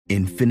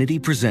Infinity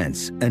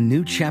presents a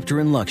new chapter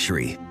in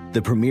luxury,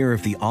 the premiere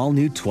of the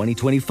all-new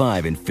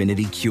 2025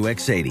 Infinity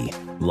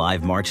QX80,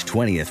 live March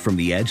 20th from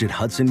the Edge at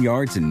Hudson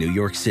Yards in New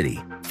York City,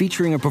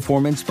 featuring a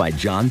performance by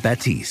John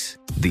Batiste.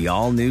 The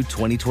all-new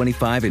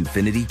 2025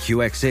 Infinity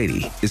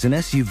QX80 is an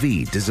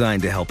SUV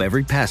designed to help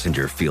every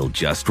passenger feel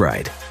just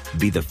right.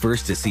 Be the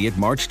first to see it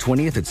March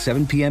 20th at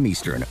 7 p.m.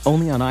 Eastern,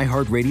 only on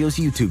iHeartRadio's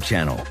YouTube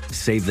channel.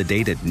 Save the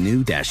date at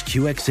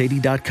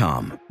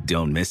new-QX80.com.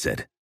 Don't miss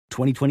it.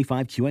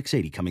 2025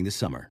 QX80 coming this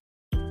summer.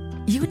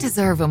 You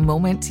deserve a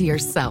moment to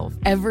yourself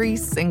every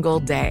single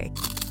day.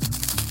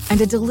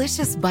 And a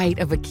delicious bite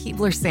of a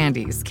Keebler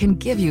Sandies can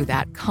give you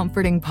that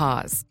comforting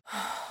pause.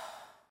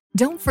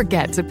 Don't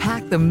forget to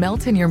pack the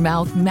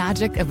melt-in-your-mouth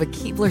magic of a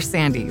Keebler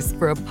Sandies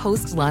for a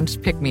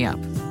post-lunch pick-me-up.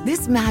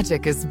 This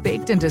magic is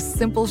baked into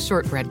simple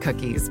shortbread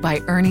cookies by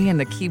Ernie and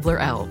the Keebler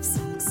Elves.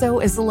 So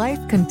as life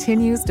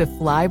continues to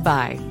fly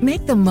by,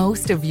 make the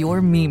most of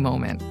your me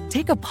moment.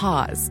 Take a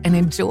pause and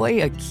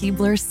enjoy a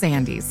Keebler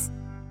Sandies.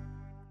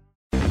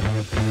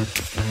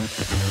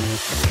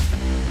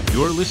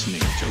 You're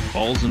listening to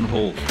Balls and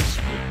Holes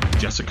with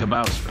Jessica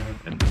Bowser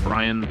and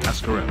Brian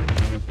Pascarelli.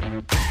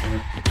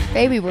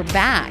 Baby, we're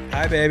back.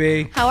 Hi,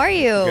 baby. How are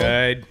you?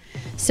 Good.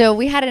 So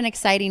we had an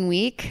exciting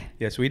week.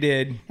 Yes, we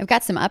did. I've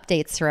got some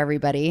updates for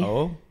everybody.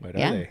 Oh, what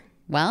are they?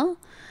 Well,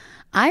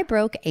 I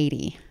broke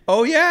 80.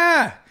 Oh,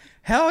 yeah.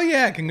 Hell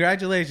yeah.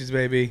 Congratulations,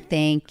 baby.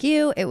 Thank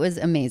you. It was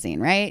amazing,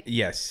 right?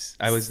 Yes,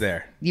 I was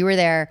there. You were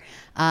there.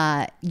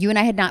 You and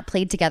I had not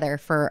played together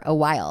for a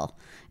while.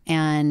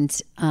 And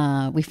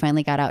we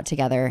finally got out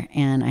together.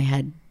 And I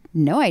had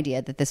no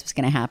idea that this was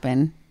going to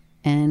happen.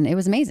 And it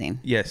was amazing.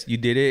 Yes, you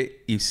did it.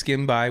 You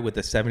skimmed by with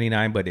a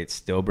 79, but it's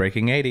still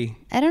breaking 80.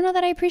 I don't know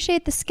that I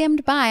appreciate the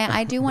skimmed by.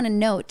 I do want to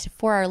note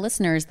for our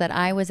listeners that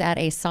I was at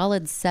a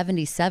solid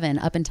 77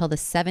 up until the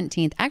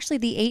 17th, actually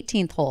the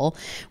 18th hole,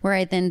 where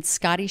I then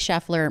Scotty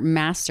Scheffler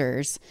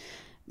Masters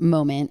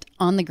moment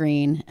on the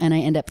green, and I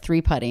end up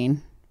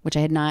 3-putting, which I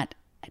had not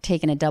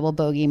taken a double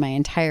bogey my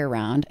entire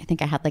round. I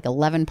think I had like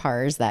 11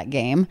 pars that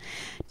game.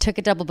 Took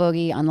a double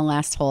bogey on the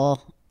last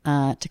hole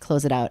to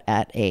close it out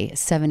at a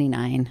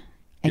 79.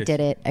 I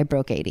did it. I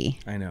broke 80.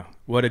 I know.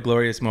 What a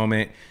glorious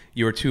moment.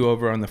 You were 2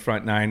 over on the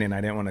front 9, and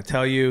I didn't want to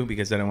tell you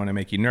because I didn't want to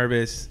make you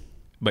nervous,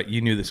 but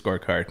you knew the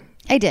scorecard.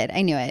 I did.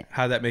 I knew it.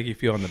 How'd that make you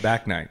feel on the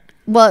back 9?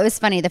 Well, it was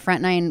funny. The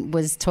front 9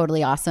 was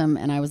totally awesome,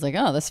 and I was like,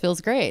 oh, this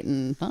feels great,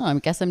 and I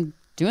guess I'm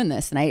doing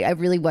this. And I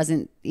really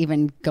wasn't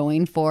even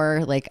going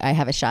for, like, I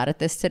have a shot at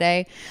this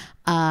today.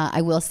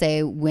 I will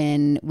say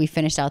when we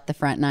finished out the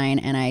front 9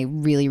 and I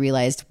really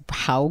realized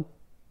how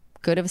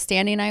good of a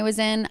standing I was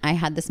in, I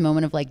had this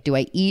moment of like, do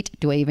I eat?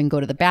 Do I even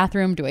go to the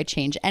bathroom? Do I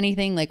change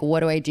anything? Like,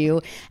 what do I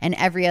do? And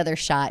every other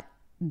shot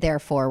there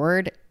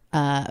forward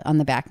on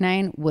the back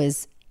 9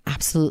 was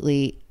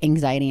absolutely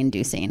anxiety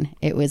inducing.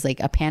 It was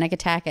like a panic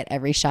attack at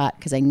every shot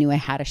because I knew I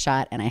had a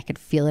shot and I could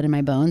feel it in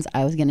my bones.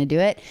 I was going to do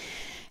it.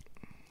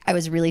 I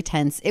was really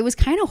tense. It was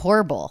kind of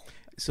horrible.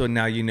 So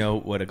now you know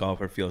what a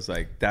golfer feels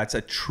like. That's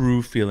a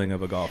true feeling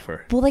of a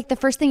golfer. Well, like the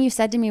first thing you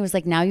said to me was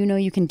like, now you know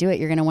you can do it.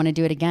 You're going to want to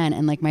do it again.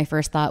 And like my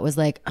first thought was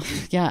like,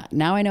 yeah,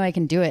 now I know I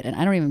can do it. And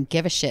I don't even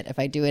give a shit if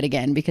I do it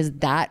again because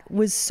that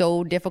was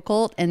so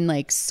difficult and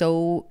like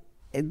so,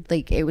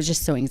 like it was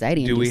just so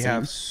anxiety inducing. Do we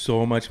have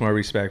so much more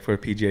respect for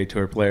PGA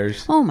Tour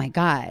players? Oh my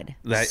God.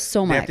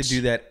 So much. They have to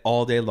do that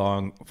all day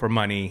long for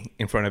money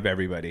in front of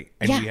everybody.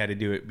 And we had to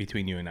do it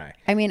between you and I.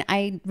 I mean,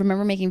 I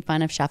remember making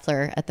fun of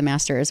Scheffler at the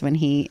Masters when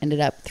he ended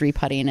up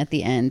 3-putting at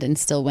the end and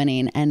still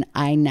winning. And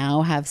I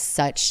now have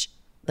such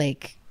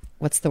like,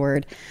 what's the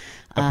word?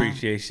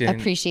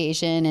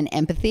 Appreciation and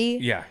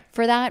empathy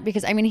for that.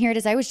 Because I mean, here it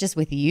is. I was just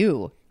with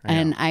you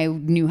and I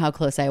knew how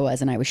close I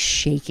was and I was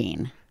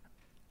shaking.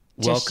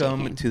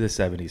 Welcome to the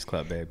 70s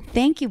club, babe.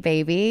 Thank you,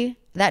 baby.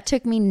 That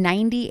took me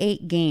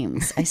 98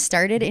 games. I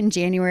started in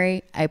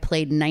January. I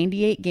played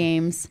 98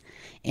 games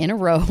in a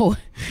row.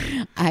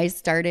 I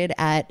started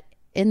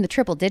in the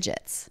triple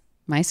digits.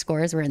 My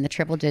scores were in the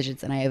triple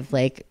digits, and I have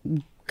like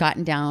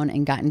gotten down,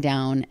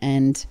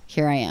 and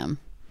here I am,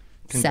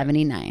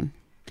 79.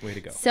 Way to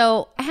go.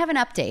 So I have an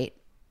update.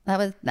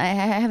 I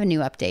have a new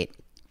update.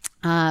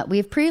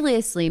 We've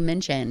previously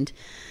mentioned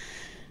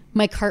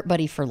my cart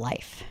buddy for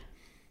life,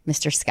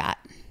 Mr. Scott.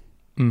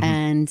 Mm-hmm.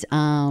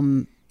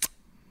 And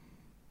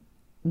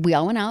we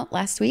all went out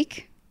last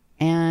week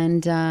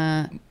and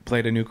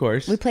played a new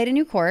course. We played a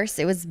new course.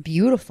 It was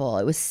beautiful.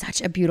 It was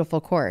such a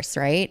beautiful course,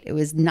 right? It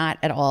was not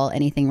at all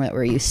anything that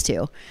we're used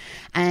to.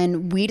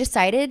 And we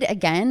decided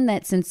again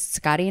that since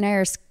Scotty and I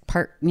are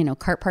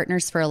cart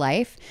partners for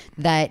life,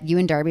 that you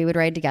and Darby would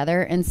ride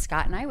together and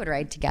Scott and I would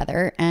ride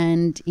together.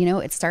 And,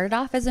 it started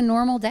off as a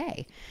normal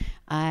day.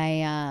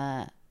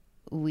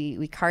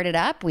 We carted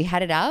up, we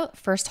headed out.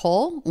 First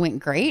hole went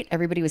great.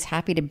 Everybody was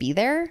happy to be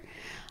there.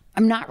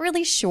 I'm not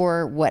really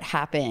sure what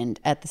happened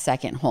at the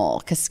second hole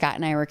because Scott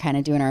and I were kind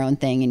of doing our own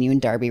thing and you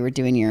and Darby were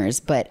doing yours.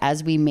 But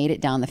as we made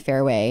it down the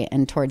fairway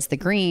and towards the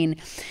green,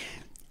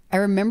 I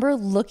remember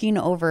looking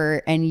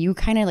over and you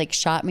kind of like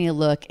shot me a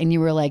look and you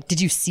were like, did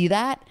you see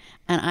that?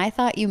 And I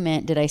thought you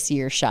meant, did I see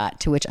your shot?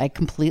 To which I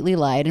completely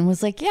lied and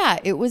was like, yeah,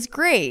 it was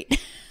great.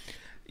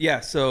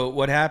 Yeah, so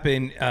what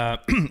happened,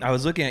 I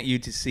was looking at you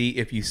to see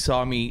if you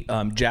saw me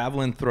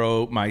javelin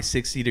throw my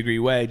 60-degree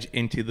wedge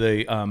into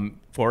the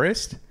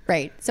forest.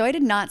 Right. So I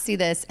did not see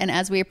this. And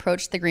as we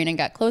approached the green and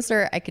got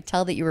closer, I could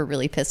tell that you were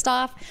really pissed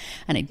off.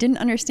 And I didn't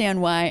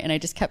understand why. And I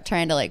just kept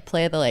trying to like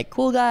play the like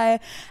cool guy.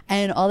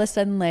 And all of a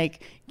sudden,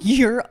 like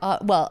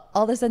all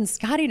of a sudden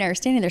Scotty and I are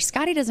standing there.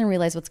 Scotty doesn't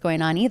realize what's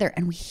going on either.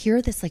 And we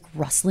hear this like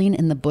rustling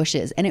in the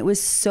bushes. And it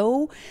was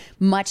so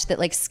much that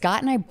like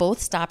Scott and I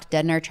both stopped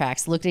dead in our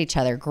tracks, looked at each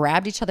other,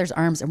 grabbed each other's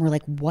arms, and we're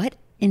like, what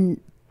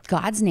in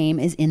God's name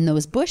is in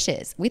those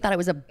bushes? We thought it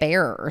was a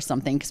bear or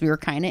something because we were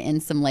kind of in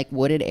some like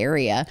wooded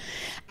area.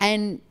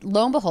 And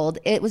lo and behold,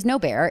 it was no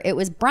bear. It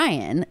was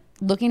Brian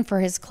looking for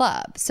his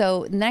club.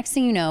 So next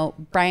thing you know,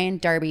 Brian,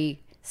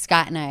 Darby,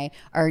 Scott, and I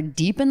are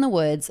deep in the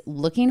woods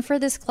looking for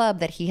this club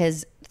that he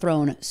has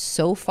thrown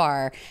so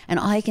far. And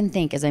all I can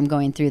think as I'm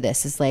going through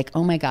this is like,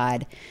 oh my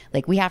God,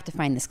 like we have to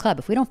find this club.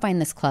 If we don't find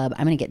this club,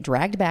 I'm going to get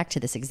dragged back to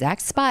this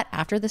exact spot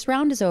after this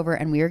round is over.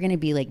 And we are going to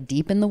be like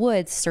deep in the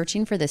woods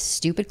searching for this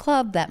stupid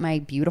club that my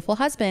beautiful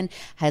husband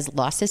has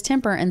lost his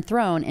temper and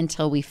thrown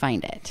until we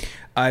find it.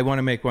 I want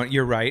to make one.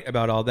 You're right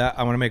about all that.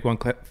 I want to make one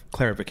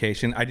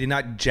clarification. I did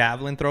not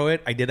javelin throw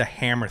it. I did a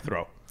hammer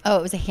throw. Oh,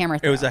 it was a hammer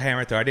throw. It was a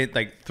hammer throw. I didn't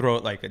like throw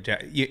it like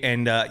a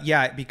and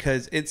yeah,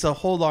 because it's a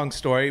whole long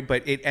story,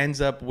 but it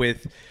ends up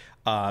with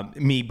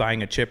me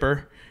buying a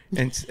chipper,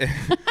 and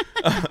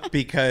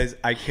because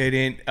I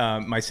couldn't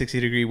my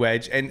 60-degree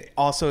wedge, and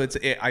also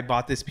I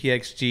bought this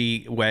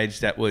PXG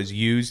wedge that was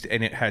used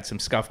and it had some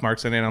scuff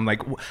marks on it. I'm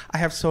like, I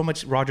have so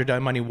much Roger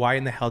Dunn money. Why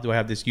in the hell do I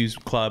have this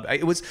used club?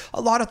 It was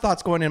a lot of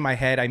thoughts going in my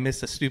head. I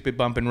missed a stupid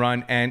bump and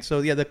run, and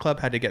so yeah, the club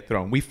had to get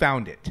thrown. We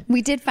found it.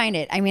 We did find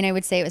it. I mean, I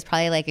would say it was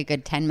probably like a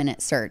good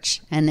 10-minute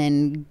search, and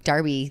then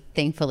Darby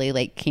thankfully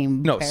like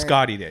came. No,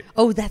 Scotty did.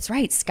 Oh, that's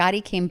right. Scotty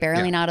came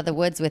barreling out of the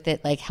woods with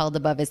it like held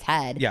above his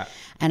head. Yeah.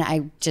 And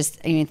I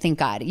mean, thank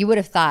God. You would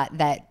have thought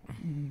that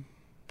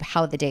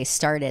how the day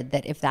started,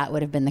 that if that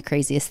would have been the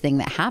craziest thing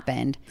that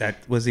happened. That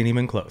wasn't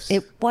even close.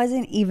 It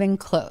wasn't even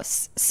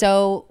close.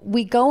 So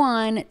we go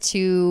on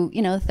to,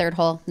 the third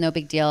hole, no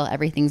big deal.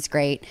 Everything's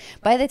great.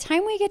 By the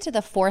time we get to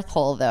the fourth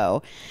hole,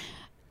 though,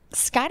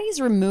 Scotty's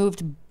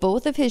removed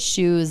both of his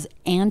shoes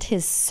and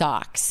his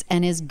socks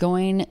and is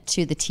going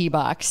to the tee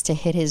box to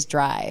hit his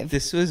drive.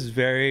 This was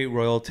very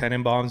Royal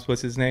Tenenbaums.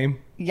 What's his name?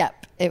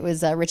 Yep. It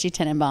was Richie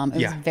Tenenbaum.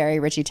 It was very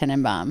Richie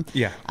Tenenbaum.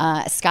 Yeah.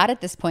 Scott at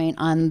this point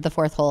on the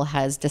fourth hole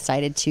has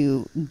decided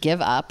to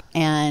give up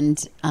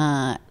and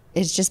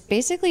is just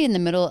basically in the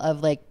middle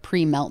of like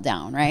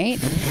pre-meltdown, right?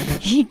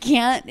 He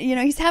can't,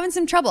 he's having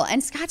some trouble.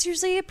 And Scott's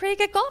usually a pretty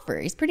good golfer.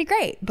 He's pretty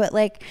great. But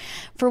like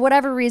for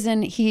whatever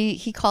reason,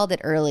 he called it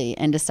early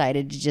and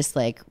decided to just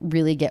like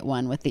really get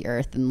one with the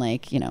earth and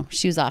like,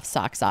 shoes off,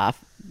 socks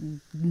off,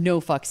 no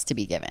fucks to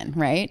be given,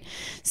 right?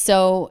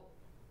 So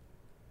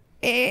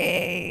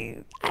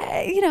it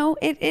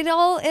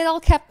all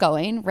kept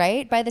going,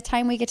 right? By the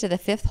time we get to the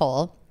fifth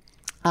hole,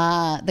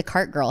 the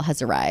cart girl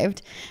has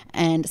arrived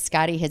and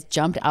Scotty has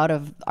jumped out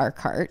of our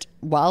cart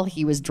while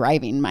he was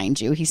driving, mind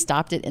you. He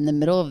stopped it in the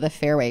middle of the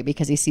fairway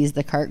because he sees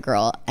the cart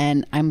girl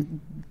and I'm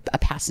a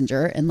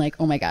passenger and like,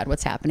 oh my God,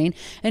 what's happening?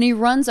 And he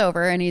runs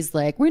over and he's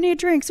like, we need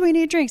drinks.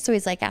 So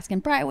he's like asking,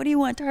 Brian, what do you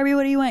want? Darby,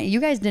 what do you want? You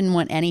guys didn't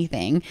want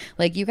anything.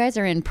 Like you guys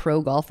are in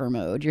pro golfer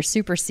mode. You're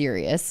super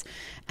serious.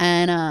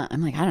 And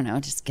I'm like, I don't know,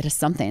 just get us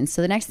something.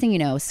 So the next thing you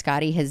know,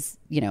 Scotty has,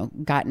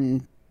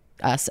 gotten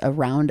us a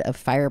round of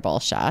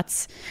Fireball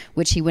shots,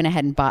 which he went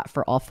ahead and bought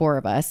for all four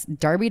of us.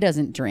 Darby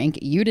doesn't drink.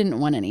 You didn't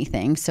want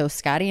anything. So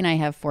Scotty and I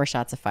have 4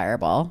 shots of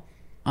Fireball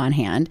on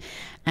hand.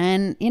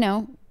 And,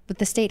 with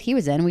the state he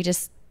was in, we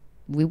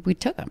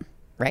took him,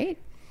 right?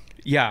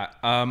 Yeah.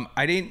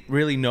 I didn't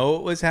really know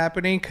what was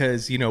happening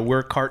because,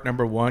 we're cart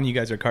number 1. You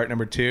guys are cart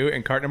number 2.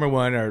 And cart number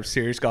 1 are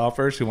serious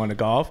golfers who want to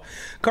golf.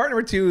 Cart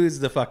number 2 is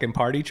the fucking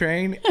party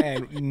train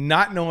and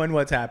not knowing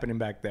what's happening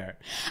back there.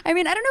 I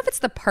mean, I don't know if it's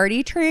the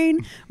party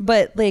train,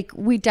 but like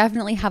we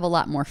definitely have a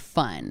lot more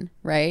fun,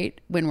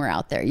 right? When we're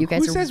out there. You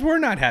guys Who says we're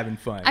not having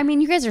fun? I mean,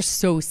 you guys are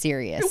so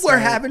serious. We're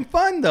having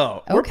fun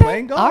though. Okay. We're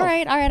playing golf. All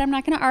right. I'm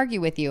not going to argue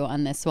with you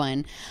on this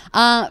one.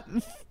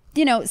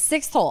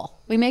 6th hole.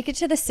 We make it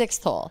to the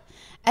 6th hole.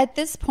 At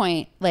this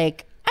point,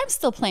 like, I'm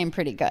still playing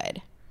pretty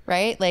good,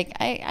 right? Like,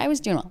 I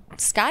was doing well.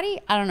 Scotty,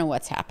 I don't know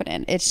what's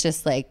happening. It's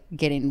just, like,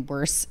 getting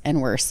worse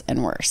and worse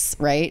and worse,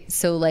 right?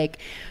 So, like,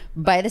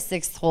 by the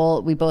 6th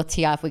hole, we both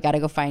tee off. We got to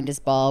go find his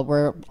ball.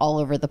 We're all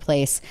over the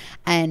place.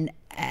 And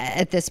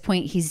at this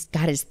point, he's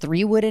got his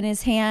 3-wood in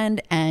his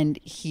hand, and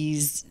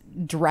he's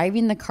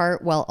driving the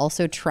cart while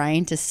also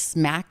trying to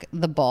smack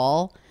the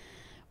ball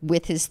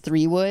with his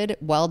 3-wood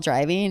while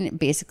driving,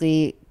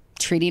 basically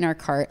treating our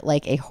cart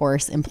like a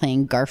horse and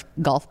playing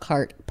golf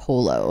cart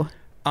polo.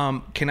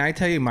 Can I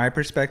tell you my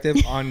perspective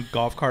on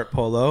golf cart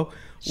polo?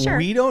 Sure.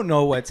 We don't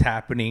know what's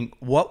happening.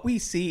 What we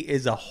see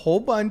is a whole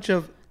bunch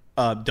of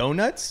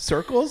donuts,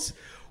 circles,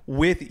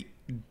 with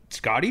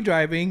Scotty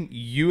driving,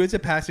 you as a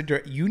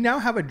passenger. You now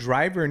have a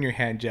driver in your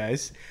hand,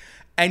 Jess.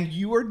 And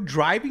you are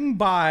driving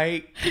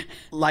by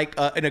like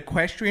an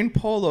equestrian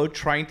polo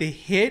trying to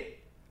hit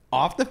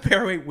off the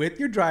fairway with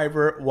your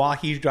driver while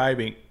he's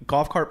driving.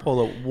 Golf cart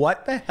polo.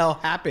 What the hell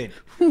happened?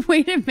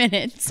 Wait a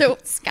minute. So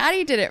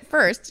Scotty did it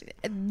first.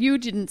 You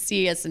didn't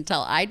see us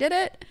until I did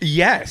it?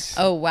 Yes.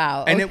 Oh,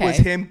 wow. And it Okay. was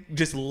him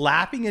just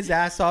laughing his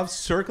ass off,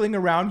 circling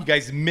around. You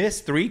guys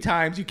missed 3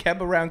 times. You kept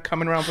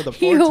coming around for the 4th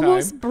He time.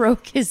 almost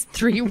broke his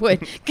 3-wood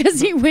because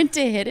he went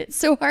to hit it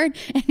so hard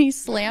and he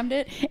slammed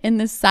it in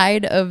the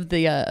side of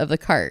the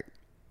cart.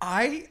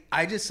 I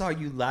just saw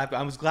you laugh.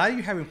 I was glad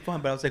you're having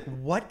fun, but I was like,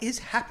 what is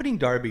happening,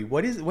 Darby?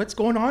 What's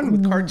going on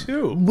with car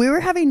 2? We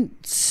were having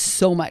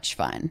so much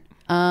fun.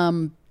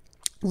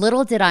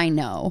 Little did I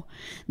know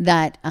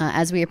that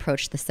as we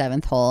approached the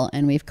 7th hole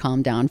and we've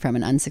calmed down from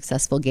an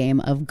unsuccessful game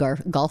of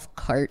golf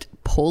cart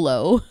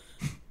polo,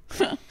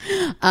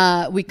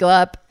 we go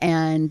up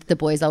and the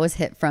boys always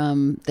hit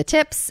from the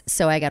tips.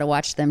 So I got to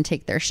watch them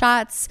take their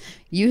shots.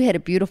 You hit a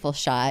beautiful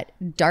shot.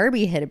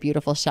 Darby hit a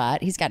beautiful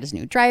shot. He's got his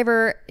new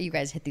driver. You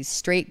guys hit these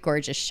straight,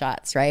 gorgeous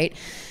shots, right?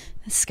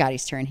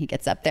 Scotty's turn. He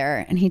gets up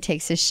there and he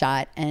takes his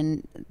shot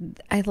and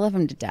I love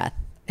him to death.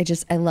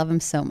 I love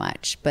him so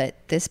much,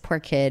 but this poor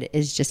kid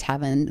is just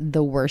having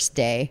the worst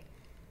day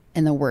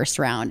in the worst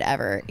round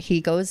ever.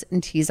 He goes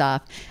and tees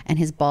off and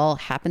his ball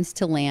happens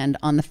to land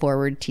on the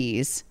forward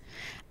tees.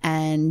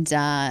 And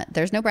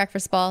there's no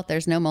breakfast ball.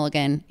 There's no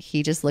mulligan.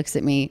 He just looks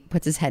at me,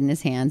 puts his head in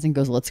his hands and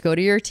goes, let's go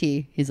to your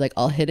tee. He's like,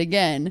 I'll hit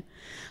again.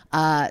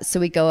 So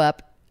we go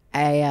up.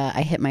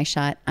 I hit my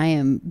shot. I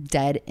am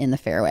dead in the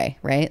fairway,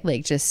 right?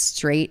 Like just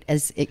straight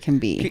as it can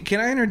be.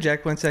 Can I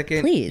interject 1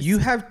 second? Please. You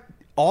have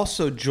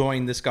also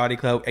joined the Scotty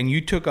Club and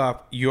you took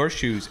off your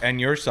shoes and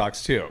your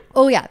socks too.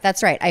 Oh yeah,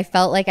 that's right. I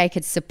felt like I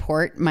could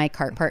support my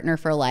cart partner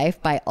for life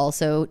by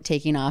also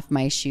taking off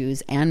my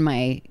shoes and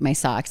my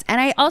socks. And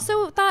I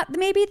also thought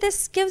maybe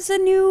this gives a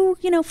new,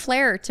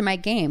 flair to my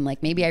game.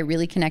 Like maybe I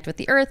really connect with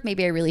the earth.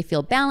 Maybe I really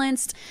feel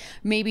balanced.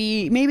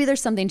 Maybe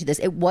there's something to this.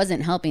 It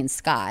wasn't helping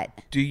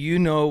Scott. Do you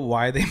know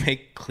why they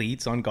make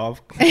cleats on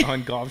golf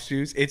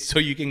shoes? It's so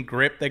you can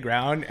grip the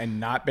ground and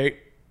not play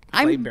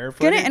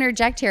barefoot. I'm going to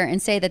interject here and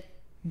say that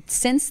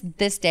since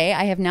this day,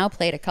 I have now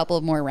played a couple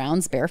of more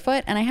rounds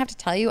barefoot, and I have to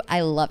tell you,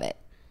 I love it.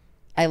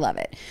 I love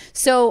it.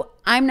 So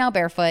I'm now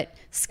barefoot.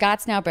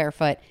 Scott's now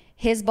barefoot.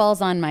 His ball's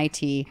on my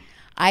tee.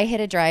 I hit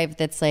a drive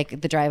that's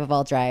like the drive of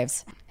all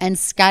drives, and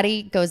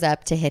Scotty goes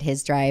up to hit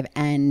his drive,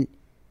 and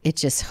it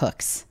just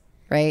hooks,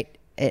 right?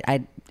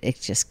 It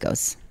just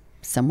goes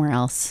somewhere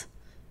else.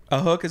 A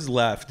hook is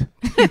left.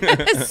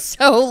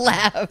 So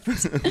left.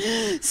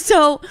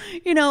 So,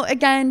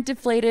 again,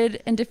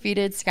 deflated and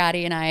defeated,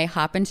 Scotty and I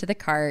hop into the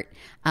cart.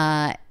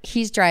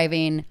 He's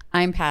driving.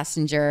 I'm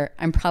passenger.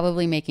 I'm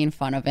probably making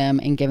fun of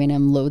him and giving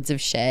him loads of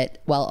shit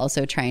while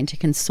also trying to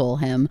console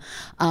him.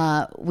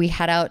 We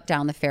head out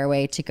down the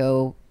fairway to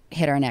go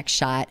hit our next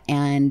shot,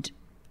 and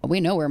we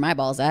know where my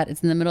ball's at.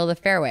 It's in the middle of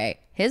the fairway.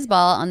 His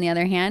ball, on the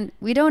other hand,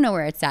 we don't know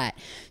where it's at.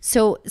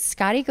 So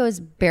Scotty goes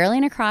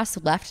barreling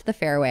across left the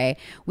fairway.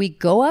 We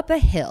go up a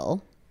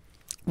hill,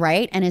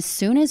 right? And as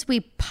soon as we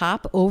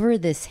pop over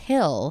this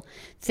hill,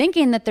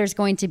 thinking that there's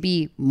going to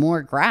be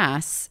more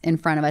grass in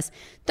front of us,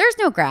 there's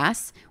no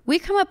grass. We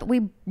come up,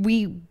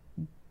 we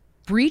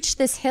breach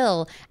this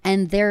hill,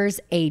 and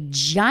there's a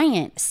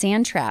giant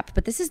sand trap.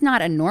 But this is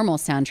not a normal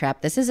sand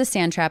trap. This is a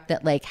sand trap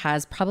that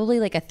has probably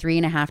a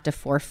 3.5 to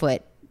 4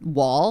 foot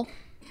wall.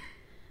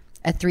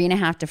 A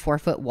 3.5 to 4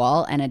 foot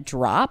wall and a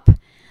drop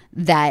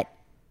that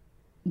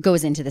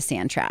goes into the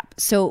sand trap.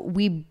 So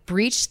we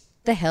breach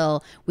the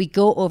hill. We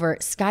go over.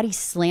 Scotty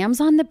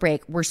slams on the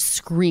brake. We're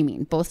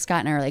screaming. Both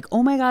Scott and I are like,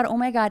 oh my God, oh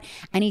my God.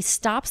 And he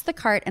stops the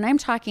cart. And I'm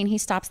talking, he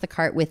stops the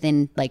cart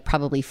within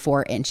probably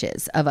 4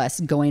 inches of us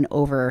going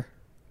over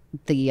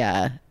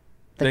the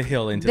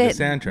hill into the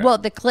sand trap. Well,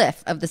 the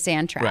cliff of the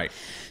sand trap. Right.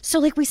 So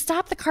we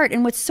stop the cart,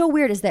 and what's so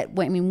weird is that,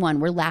 one,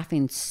 we're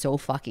laughing so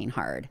fucking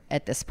hard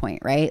at this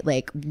point, right?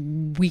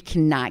 We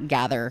cannot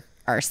gather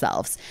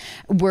ourselves.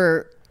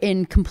 We're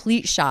in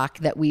complete shock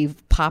that we've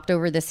popped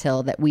over this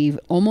hill, that we've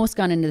almost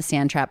gone into the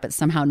sand trap, but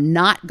somehow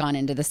not gone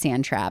into the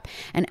sand trap.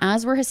 And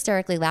as we're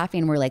hysterically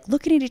laughing, we're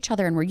looking at each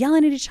other and we're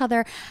yelling at each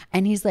other.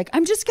 And he's like,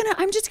 I'm just gonna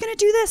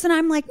do this. And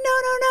I'm like,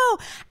 no.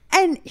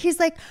 And he's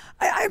like,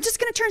 I'm just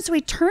going to turn. So he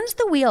turns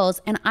the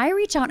wheels and I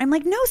reach out and I'm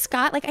like, no,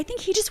 Scott, I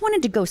think he just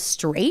wanted to go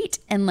straight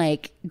and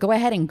go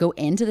ahead and go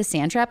into the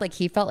sand trap.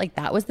 He felt like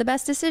that was the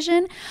best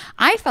decision.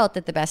 I felt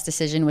that the best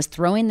decision was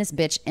throwing this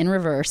bitch in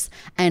reverse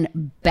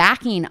and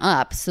backing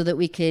up so that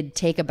we could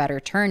take a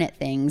better turn at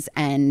things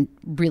and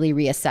really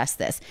reassess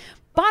this.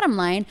 Bottom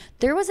line,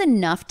 there was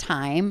enough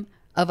time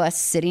of us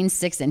sitting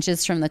 6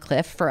 inches from the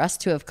cliff for us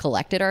to have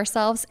collected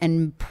ourselves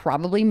and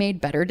probably made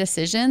better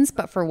decisions.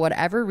 But for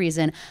whatever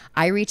reason,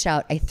 I reach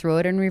out, I throw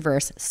it in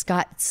reverse.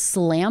 Scott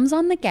slams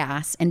on the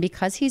gas. And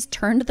because he's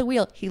turned the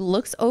wheel, he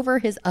looks over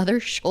his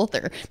other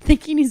shoulder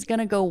thinking he's going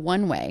to go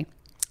one way.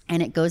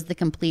 And it goes the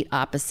complete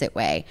opposite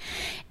way.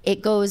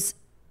 It goes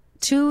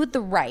to the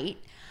right.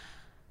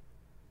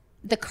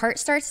 the cart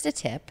starts to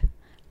tip.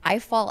 I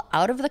fall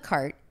out of the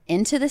cart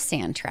into the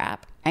sand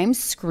trap. I'm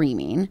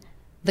screaming.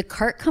 The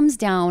cart comes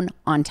down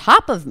on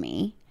top of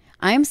me.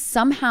 I'm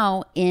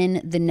somehow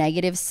in the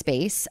negative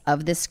space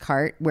of this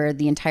cart where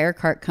the entire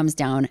cart comes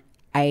down.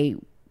 I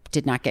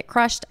did not get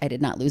crushed. I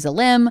did not lose a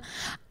limb.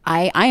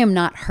 I am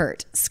not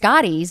hurt.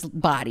 Scotty's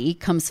body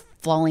comes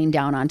falling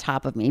down on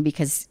top of me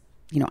because,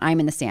 I'm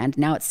in the sand.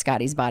 Now it's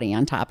Scotty's body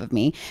on top of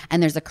me,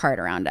 and there's a cart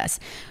around us.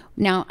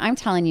 Now, I'm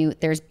telling you,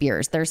 there's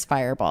beers, there's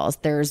fireballs,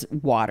 there's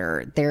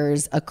water,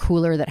 there's a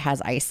cooler that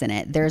has ice in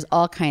it. There's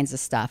all kinds of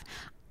stuff.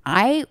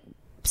 I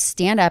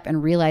stand up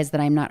and realize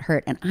that I'm not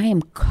hurt, and I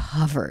am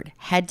covered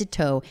head to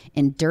toe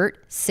in dirt,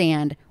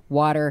 sand,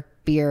 water,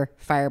 beer,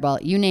 fireball,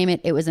 you name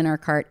it. It was in our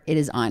cart. It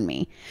is on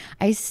me.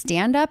 I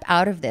stand up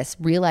out of this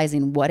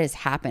realizing what has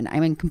happened.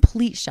 I'm in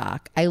complete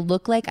shock. I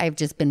look like I've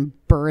just been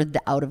birthed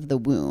out of the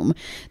womb.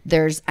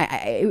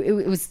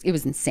 It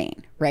was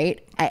insane,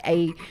 right?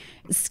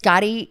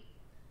 Scotty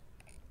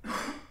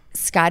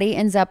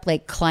ends up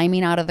like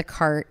climbing out of the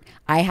cart.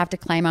 I have to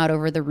climb out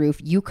over the roof.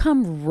 You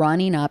come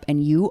running up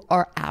and you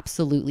are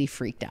absolutely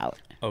freaked out.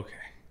 Okay.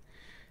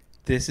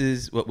 This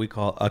is what we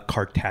call a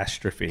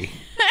cartastrophe.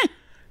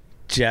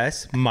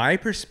 Jess, my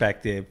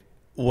perspective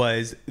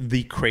was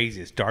the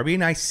craziest. Darby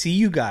and I see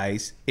you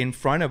guys in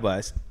front of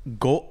us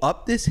go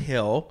up this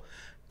hill,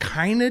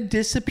 kind of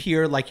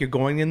disappear like you're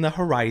going in the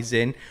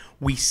horizon.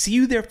 We see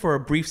you there for a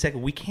brief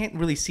second. We can't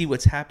really see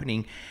what's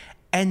happening.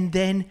 And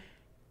then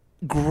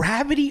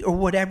gravity or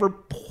whatever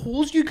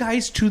pulls you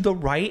guys to the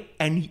right,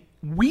 and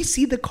we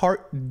see the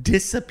cart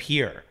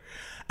disappear.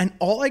 And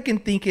all I can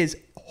think is,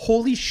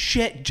 holy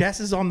shit,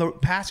 Jess is on the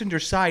passenger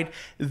side.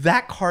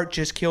 That cart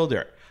just killed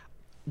her.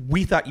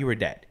 We thought you were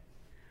dead.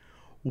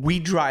 We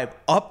drive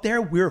up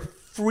there. We're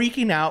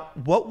freaking out.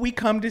 What we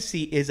come to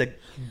see is a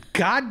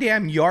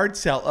goddamn yard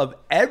sale of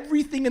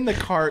everything in the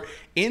cart,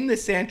 in the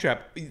sand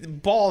trap.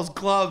 Balls,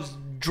 gloves,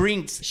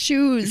 drinks.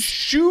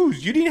 Shoes. You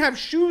didn't have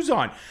shoes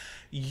on.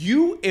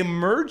 You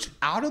emerged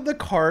out of the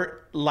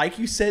cart, like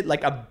you said,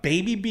 like a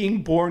baby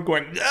being born,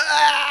 going,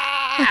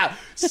 ah!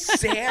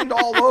 Sand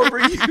all over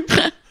you.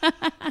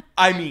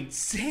 I mean,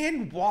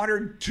 sand, water,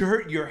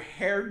 dirt, your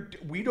hair.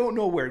 We don't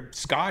know where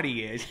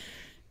Scotty is.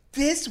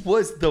 This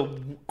was the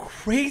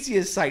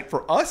craziest sight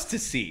for us to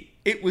see.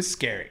 It was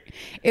scary.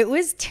 It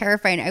was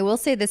terrifying. I will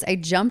say this. I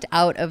jumped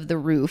out of the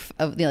roof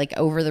of the, like,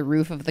 over the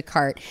roof of the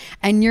cart,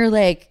 and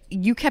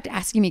you kept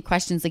asking me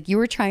questions. Like, you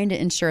were trying to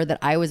ensure that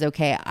I was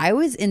okay. I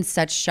was in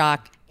such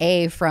shock,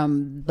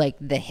 from like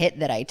the hit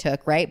that I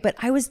took, right? But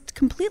I was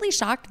completely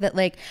shocked that,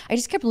 like, I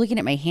just kept looking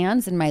at my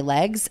hands and my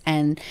legs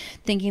and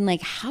thinking,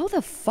 like, how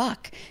the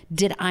fuck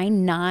did I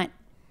not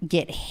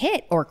get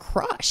hit or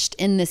crushed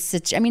in this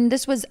situation? I mean,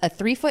 this was a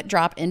 3-foot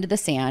drop into the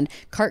sand.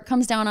 Cart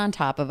comes down on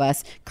top of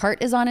us.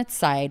 Cart is on its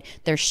side.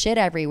 There's shit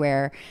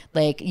everywhere.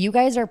 Like, you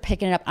guys are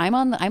picking it up.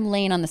 I'm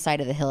laying on the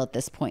side of the hill at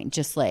this point,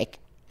 just like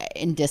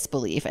in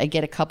disbelief. I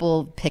get a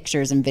couple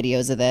pictures and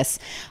videos of this.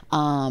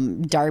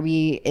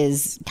 Darby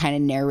is kind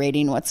of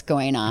narrating what's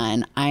going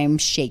on. I'm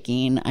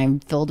shaking.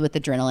 I'm filled with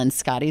adrenaline.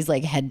 Scotty's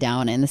like head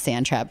down in the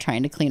sand trap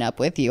trying to clean up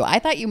with you. I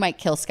thought you might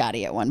kill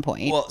Scotty at one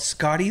point. Well,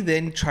 Scotty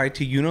then tried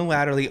to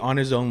unilaterally on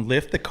his own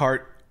lift the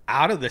cart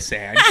out of the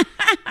sand.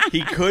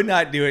 He could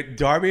not do it.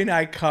 Darby and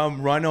I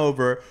run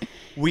over.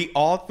 We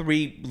all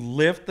three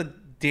lift the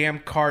damn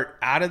cart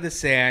out of the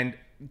sand,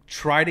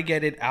 try to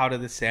get it out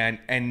of the sand,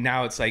 and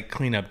now it's like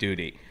cleanup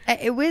duty.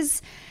 It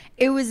was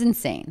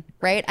insane,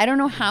 right? I don't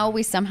know how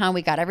we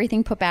got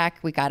everything put back.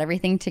 We got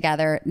everything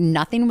together.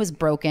 Nothing was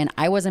broken.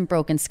 I wasn't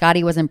broken.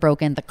 Scotty wasn't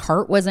broken. The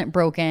cart wasn't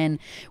broken.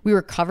 We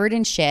were covered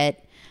in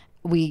shit.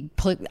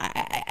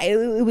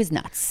 It was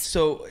nuts.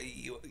 So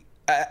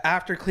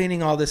after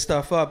cleaning all this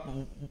stuff up,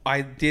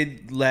 I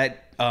did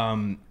let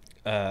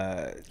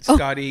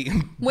Scotty.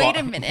 Wait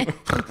a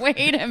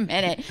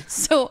minute.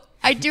 So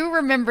I do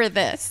remember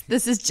this.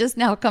 This has just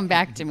now come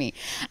back to me.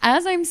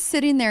 As I'm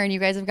sitting there and you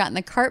guys have gotten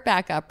the cart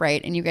back up,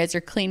 right? And you guys are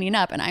cleaning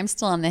up and I'm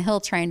still on the hill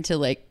trying to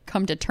like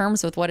come to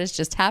terms with what has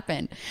just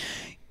happened.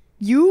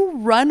 You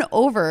run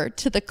over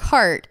to the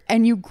cart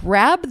and you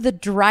grab the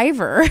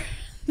driver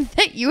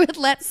that you had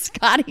let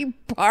Scotty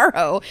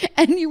borrow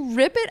and you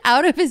rip it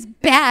out of his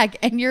bag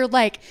and you're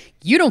like,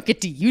 you don't get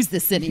to use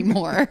this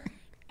anymore.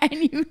 And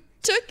you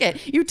took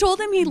it. You told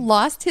him he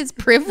lost his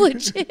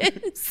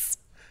privileges.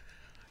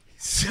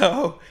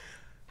 So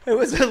it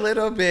was a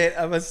little bit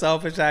of a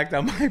selfish act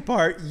on my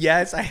part.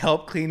 Yes, I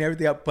helped clean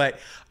everything up, but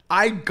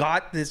I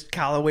got this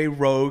Callaway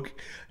Rogue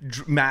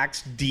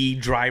Max D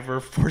driver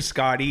for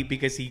Scotty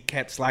because he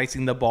kept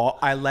slicing the ball.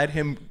 I let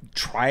him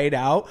try it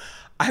out.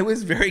 I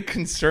was very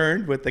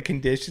concerned with the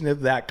condition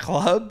of that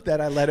club that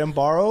I let him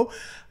borrow.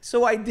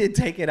 So I did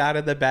take it out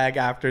of the bag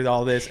after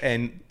all this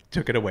and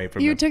took it away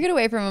from him. You took it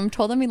away from him,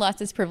 told him he lost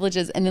his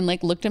privileges, and then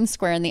like looked him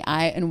square in the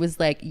eye and was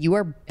like, you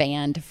are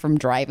banned from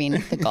driving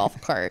the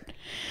golf cart.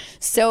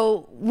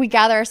 So we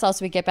gather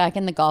ourselves, we get back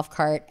in the golf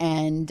cart,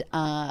 and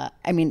I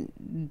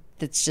mean,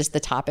 that's just the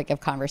topic of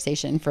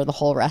conversation for the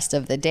whole rest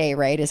of the day,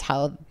 right? Is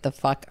how the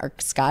fuck are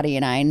Scotty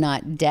and I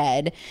not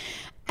dead?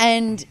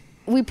 And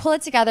we pull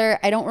it together.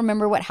 I don't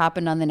remember what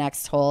happened on the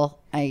next hole.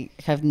 I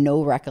have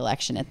no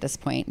recollection at this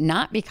point,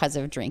 not because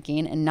of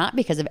drinking and not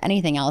because of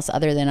anything else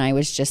other than I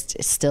was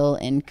just still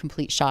in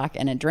complete shock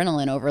and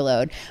adrenaline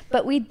overload.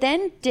 But we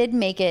then did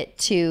make it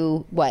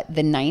to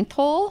the ninth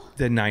hole?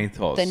 The ninth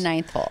hole. The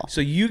ninth hole.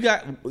 So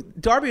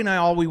Darby and I,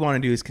 all we want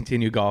to do is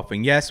continue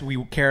golfing. Yes,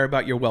 we care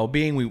about your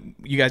well-being.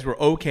 You guys were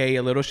okay,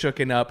 a little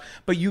shooken up,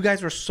 but you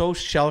guys were so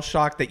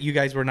shell-shocked that you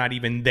guys were not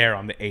even there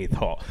on the eighth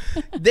hole.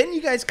 Then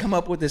you guys come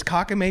up with this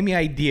cockamamie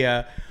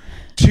idea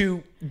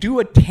to do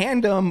a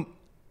tandem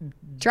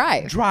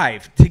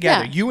drive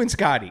together, you and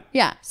Scotty.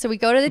 Yeah. So we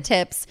go to the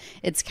tips.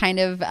 It's kind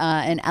of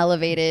an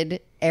elevated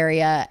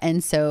area.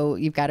 And so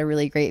you've got a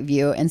really great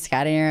view. And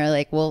Scotty and I are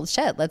like, well,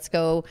 shit, let's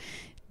go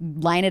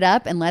line it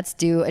up and let's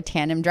do a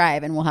tandem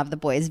drive and we'll have the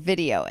boys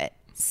video it.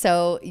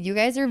 So you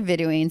guys are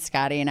videoing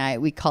Scotty and I.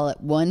 We call it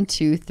 1,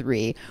 2,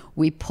 3.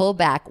 We pull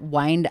back,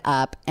 wind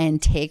up,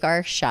 and take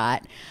our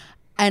shot.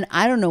 And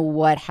I don't know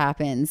what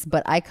happens,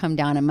 but I come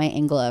down and my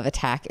angle of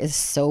attack is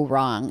so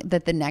wrong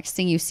that the next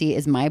thing you see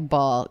is my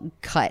ball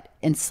cut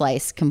and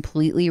sliced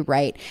completely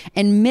right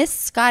and miss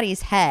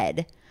Scotty's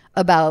head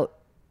about,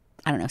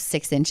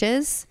 6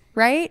 inches,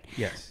 right?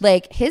 Yes.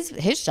 Like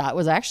his shot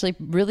was actually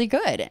really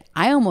good.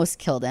 I almost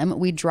killed him.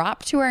 We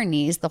dropped to our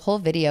knees. The whole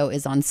video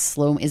is in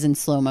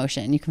slow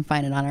motion. You can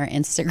find it on our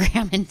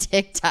Instagram and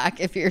TikTok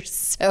if you're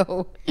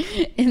so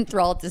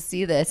enthralled to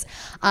see this.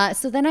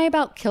 So then I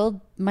about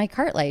killed my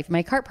cart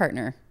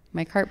partner,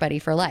 my cart buddy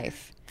for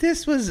life.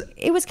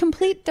 It was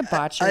complete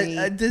debauchery.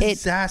 A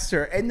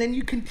disaster. And then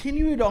you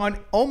continued on,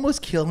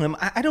 almost kill him.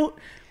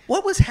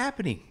 What was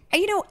happening?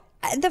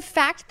 The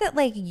fact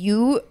that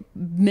you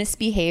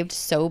misbehaved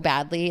so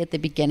badly at the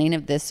beginning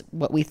of this,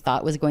 what we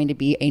thought was going to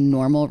be a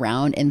normal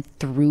round, and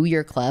threw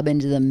your club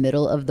into the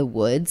middle of the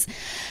woods,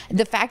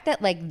 the fact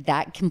that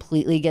that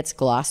completely gets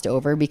glossed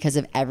over because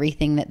of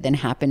everything that then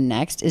happened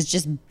next is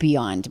just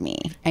beyond me.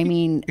 I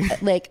mean,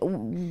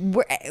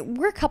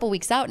 we're a couple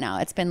weeks out now.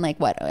 It's been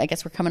I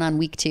guess we're coming on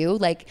week 2.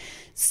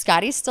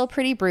 Scotty's still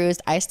pretty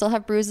bruised. I still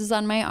have bruises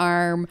on my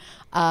arm.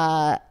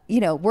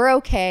 We're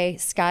okay.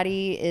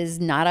 Scotty is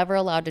not ever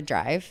allowed to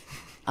drive.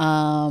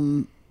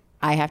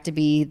 I have to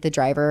be the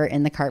driver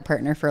and the cart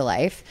partner for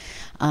life.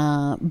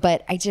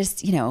 But I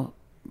just,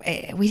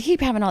 we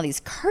keep having all these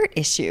cart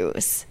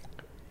issues.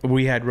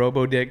 We had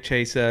Robo-Dick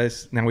chase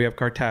us. Now we have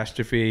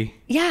Cartastrophe.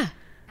 Yeah.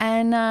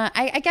 And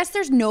I guess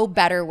there's no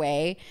better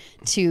way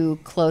to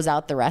close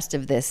out the rest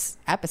of this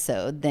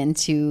episode than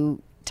to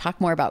talk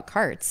more about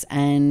carts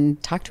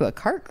and talk to a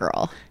cart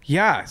girl.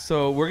 Yeah,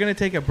 so we're going to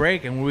take a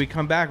break, and when we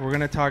come back, we're going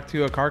to talk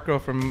to a cart girl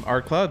from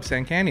our club,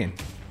 Sand Canyon.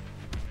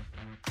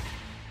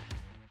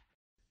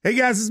 Hey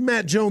guys, this is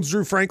Matt Jones,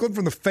 Drew Franklin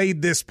from the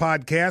Fade This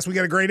podcast. We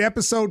got a great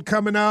episode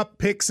coming up,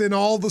 picks in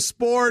all the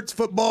sports,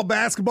 football,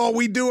 basketball,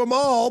 we do them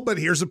all, but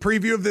here's a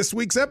preview of this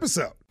week's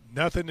episode.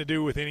 Nothing to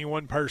do with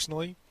anyone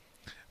personally,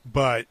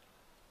 but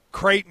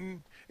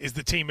Creighton is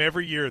the team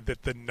every year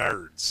that the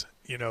nerds,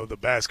 the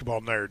basketball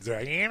nerds, they're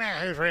like,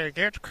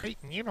 against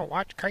Creighton,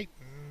 watch Creighton.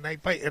 They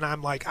play. And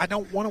I'm like, I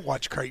don't want to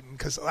watch Creighton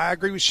because I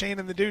agree with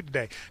Shannon the dude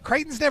today.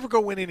 Creighton's never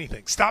going to win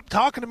anything. Stop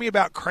talking to me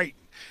about Creighton.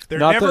 They're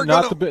not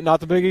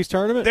the Big East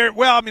tournament.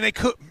 They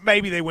could,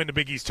 maybe they win the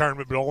Big East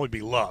tournament, but it'll only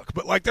be luck.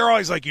 But they're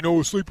always like,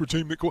 a sleeper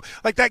team that cool.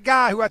 Like that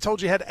guy who I told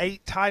you had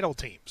 8 title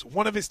teams.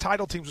 One of his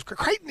title teams was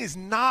Creighton is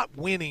not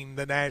winning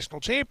the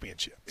national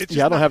championship. I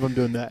don't have them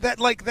doing that.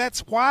 That's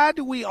why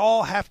do we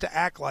all have to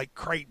act like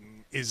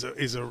Creighton is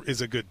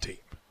a good team?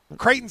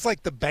 Creighton's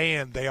like the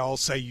band they all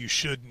say you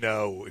should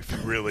know if you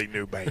really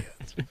knew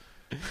bands.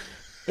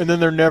 And then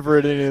they're never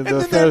at any of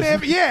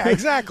the yeah,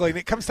 exactly. And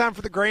it comes time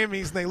for the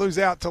Grammys, and they lose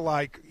out to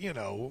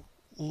Lil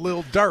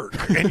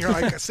Durk, and you're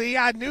like, "See,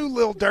 I knew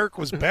Lil Durk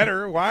was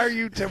better. Why are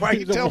you telling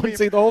me?"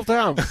 The whole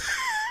time.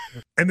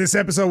 And this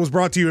episode was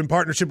brought to you in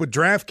partnership with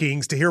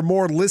DraftKings. To hear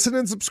more, listen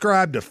and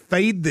subscribe to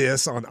Fade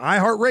This on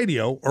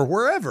iHeartRadio or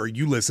wherever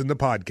you listen to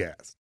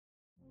podcasts.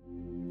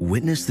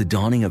 Witness the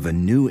dawning of a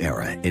new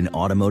era in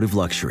automotive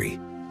luxury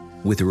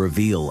with a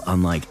reveal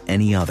unlike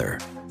any other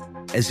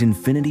as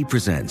Infiniti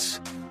presents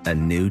a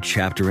new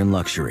chapter in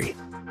luxury,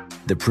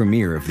 the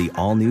premiere of the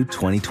all-new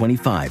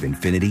 2025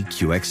 Infiniti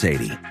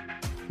QX80.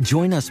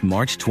 Join us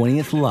March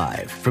 20th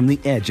live from the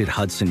Edge at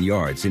Hudson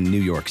Yards in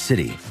New York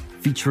City,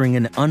 featuring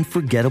an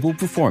unforgettable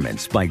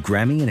performance by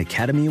Grammy and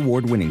Academy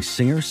Award-winning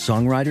singer,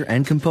 songwriter,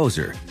 and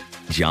composer,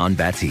 Jon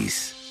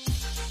Batiste.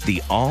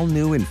 The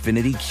all-new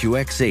Infiniti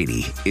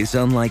QX80 is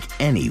unlike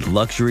any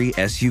luxury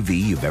SUV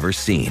you've ever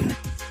seen.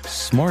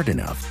 Smart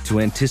enough to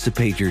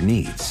anticipate your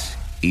needs,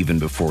 even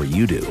before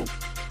you do.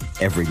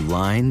 Every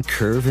line,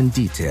 curve, and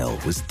detail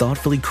was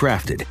thoughtfully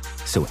crafted,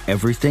 so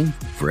everything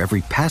for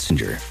every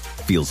passenger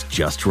feels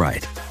just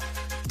right.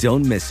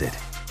 Don't miss it.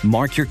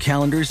 Mark your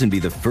calendars and be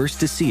the first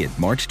to see it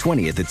March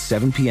 20th at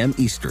 7 p.m.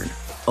 Eastern,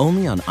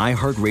 only on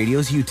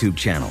iHeartRadio's YouTube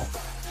channel.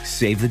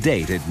 Save the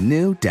date at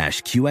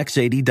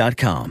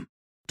new-QX80.com.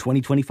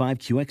 2025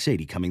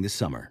 QX80 coming this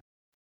summer.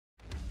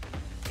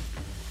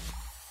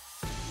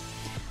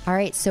 All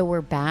right, so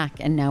we're back,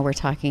 and now we're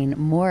talking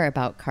more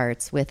about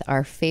karts with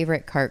our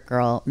favorite kart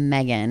girl,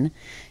 Megan.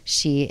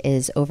 She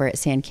is over at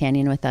Sand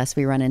Canyon with us.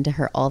 We run into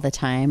her all the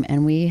time,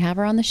 and we have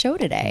her on the show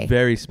today.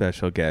 Very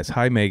special guest.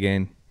 Hi,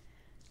 Megan.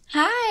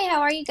 Hi,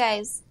 how are you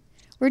guys?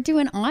 We're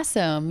doing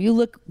awesome. You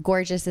look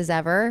gorgeous as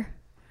ever.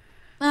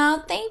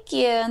 Oh, thank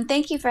you, and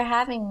thank you for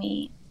having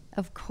me.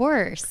 Of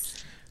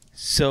course.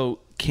 So,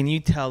 can you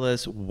tell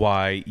us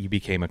why you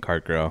became a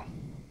kart girl?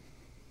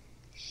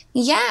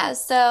 Yeah,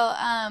 so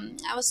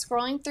I was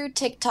scrolling through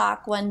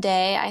TikTok one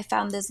day. I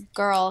found this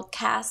girl,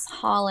 Cass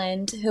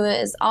Holland, who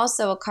is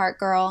also a kart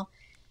girl,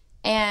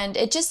 and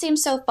it just seemed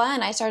so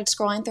fun. I started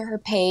scrolling through her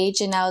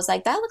page, and I was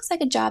like, that looks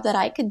like a job that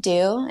I could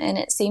do, and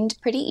it seemed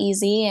pretty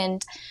easy,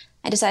 and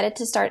I decided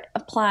to start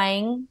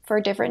applying for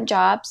different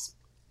jobs.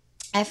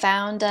 I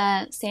found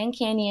Sand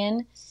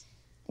Canyon,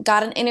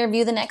 got an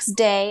interview the next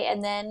day,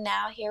 and then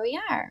now here we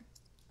are.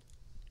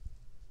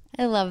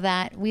 I love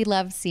that. We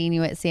love seeing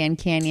you at Sand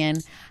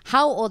Canyon.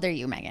 How old are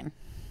you, Megan?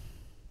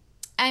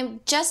 I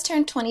just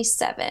turned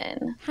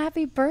 27.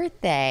 Happy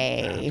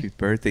birthday. Happy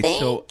birthday.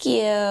 Thank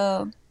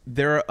you.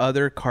 There are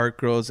other kart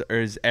girls, or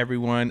is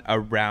everyone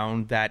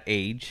around that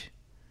age?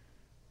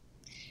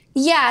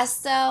 Yeah,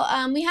 so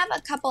we have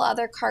a couple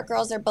other kart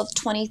girls. They're both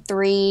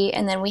 23,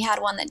 and then we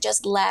had one that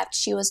just left.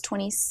 She was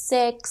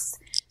 26.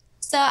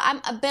 So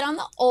I'm a bit on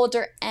the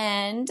older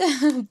end,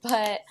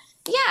 but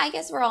yeah, I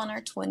guess we're all in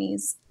our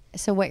 20s.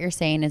 So what you're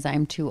saying is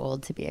I'm too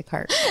old to be a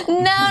kart girl.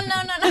 No.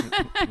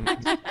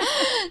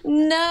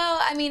 No,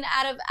 I mean,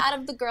 out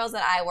of the girls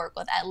that I work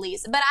with, at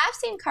least. But I've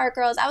seen kart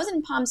girls. I was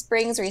in Palm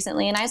Springs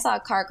recently, and I saw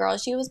a kart girl.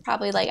 She was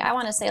probably like, I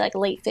want to say like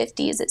late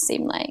 50s, it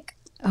seemed like.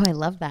 Oh, I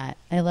love that.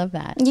 I love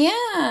that.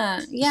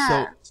 Yeah.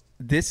 So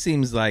this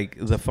seems like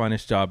the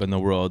funnest job in the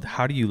world.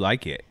 How do you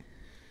like it?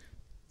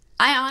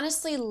 I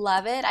honestly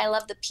love it. I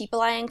love the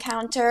people I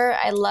encounter.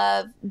 I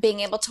love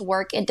being able to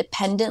work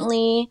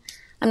independently.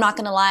 I'm not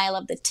going to lie. I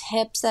love the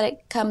tips that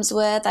it comes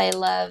with. I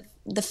love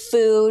the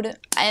food,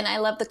 and I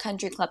love the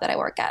country club that I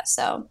work at.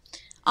 So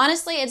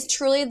honestly, it's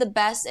truly the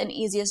best and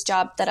easiest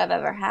job that I've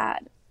ever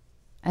had.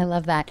 I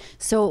love that.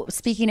 So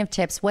speaking of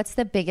tips, what's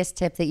the biggest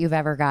tip that you've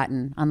ever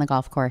gotten on the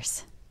golf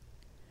course?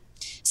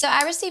 So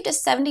I received a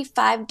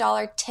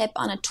 $75 tip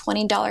on a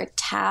 $20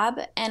 tab,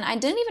 and I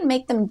didn't even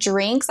make them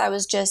drinks. I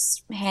was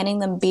just handing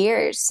them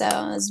beers. So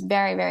it was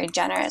very, very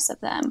generous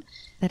of them.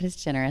 That is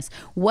generous.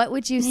 What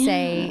would you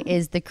say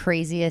is the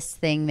craziest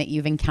thing that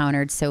you've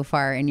encountered so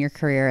far in your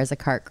career as a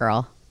kart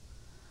girl?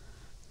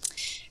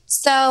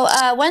 So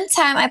one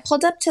time I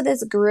pulled up to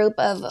this group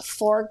of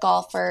 4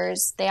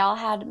 golfers. They all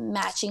had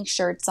matching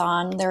shirts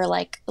on. They were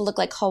like, looked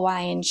like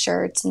Hawaiian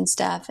shirts and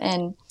stuff.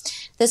 And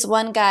this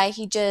one guy,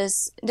 he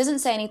just doesn't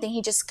say anything.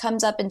 He just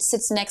comes up and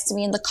sits next to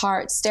me in the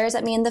cart, stares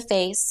at me in the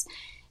face.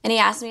 And he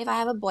asked me if I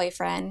have a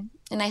boyfriend.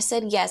 And I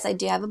said, yes, I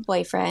do have a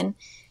boyfriend.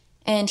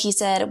 And he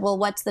said, well,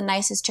 what's the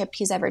nicest trip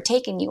he's ever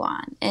taken you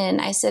on?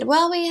 And I said,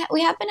 well, we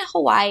have been to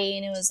Hawaii,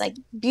 and it was like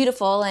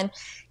beautiful. And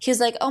he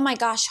was like, oh my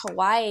gosh,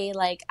 Hawaii,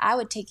 like I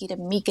would take you to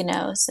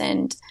Mykonos.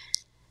 And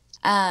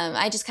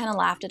I just kind of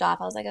laughed it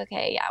off. I was like,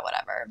 okay, yeah,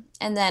 whatever.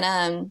 And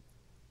then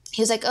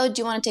he was like, oh, do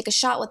you want to take a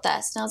shot with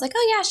us? And I was like,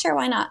 oh yeah, sure,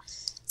 why not?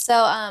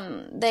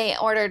 So they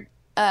ordered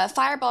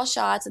Fireball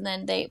shots, and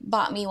then they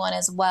bought me one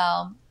as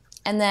well.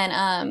 And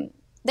then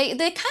They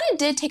kind of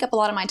did take up a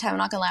lot of my time. I'm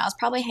not gonna lie. I was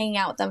probably hanging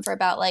out with them for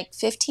about like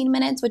 15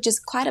 minutes, which is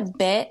quite a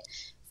bit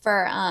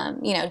for,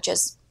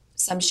 just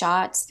some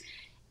shots.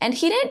 And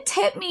he didn't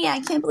tip me.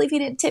 I can't believe he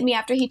didn't tip me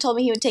after he told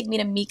me he would take me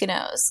to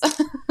Mykonos.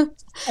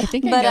 I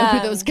think I know who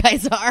those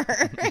guys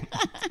are.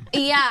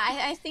 Yeah,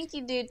 I think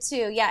you do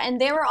too. Yeah,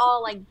 and they were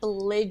all like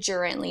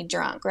belligerently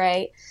drunk,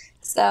 right?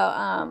 So,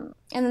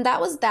 and that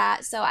was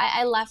that. So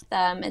I left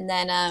them, and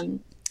then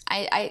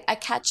I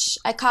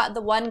caught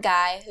the one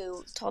guy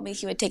who told me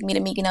he would take me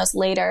to Mykonos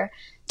later,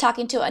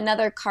 talking to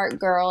another kart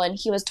girl, and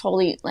he was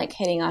totally like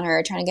hitting on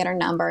her, trying to get her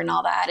number and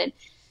all that, and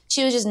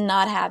she was just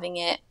not having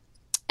it.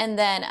 And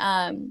then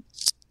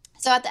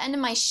so at the end of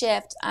my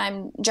shift,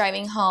 I'm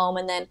driving home,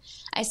 and then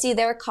I see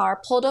their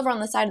car pulled over on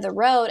the side of the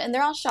road, and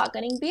they're all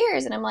shotgunning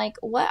beers, and I'm like,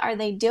 what are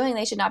they doing?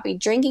 They should not be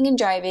drinking and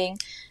driving.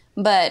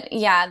 But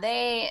yeah,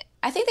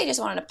 I think they just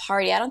wanted to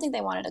party. I don't think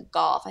they wanted to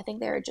golf. I think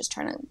they were just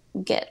trying to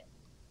get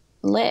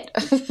lit.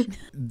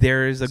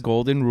 There is a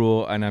golden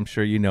rule, and I'm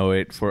sure you know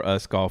it, for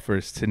us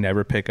golfers to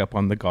never pick up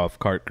on the golf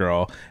cart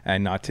girl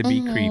and not to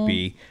be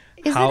creepy.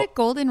 Is it a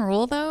golden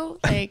rule though?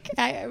 Like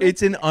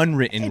it's an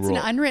unwritten rule.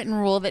 It's an unwritten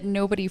rule that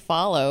nobody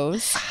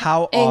follows.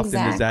 How often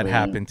does that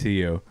happen to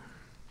you?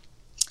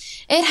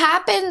 It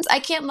happens, I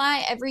can't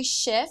lie, every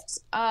shift,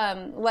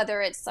 whether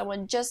it's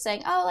someone just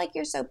saying, oh, like,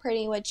 you're so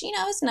pretty, which,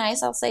 is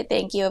nice. I'll say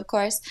thank you, of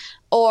course.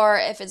 Or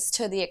if it's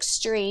to the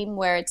extreme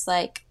where it's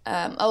like,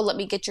 oh, let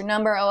me get your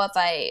number. Oh,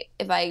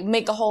 if I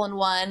make a hole in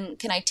one,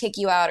 can I take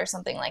you out or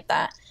something like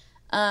that?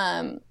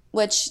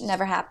 Which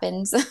never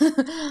happens.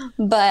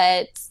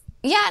 But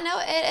yeah, no,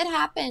 it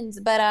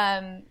happens.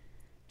 But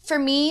for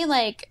me,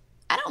 like,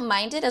 I don't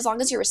mind it as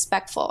long as you're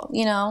respectful,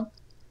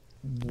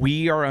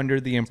 we are under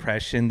the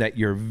impression that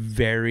you're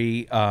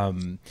very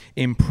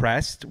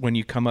impressed when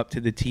you come up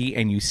to the tee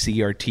and you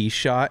see our tee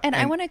shot. And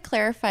I want to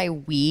clarify,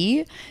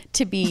 we,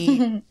 to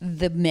be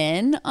the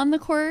men on the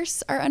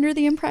course, are under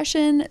the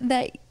impression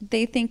that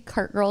they think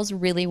cart girls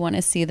really want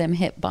to see them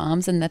hit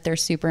bombs and that they're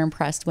super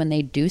impressed when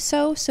they do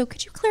so. So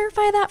could you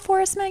clarify that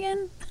for us,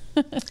 Megan?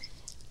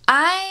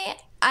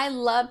 I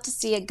love to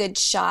see a good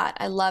shot.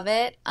 I love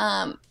it.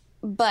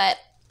 But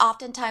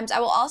oftentimes I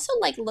will also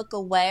like look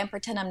away and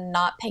pretend I'm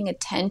not paying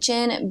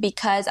attention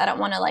because I don't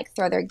want to like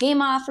throw their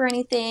game off or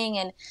anything.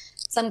 And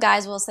some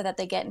guys will say that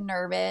they get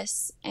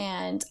nervous,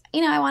 and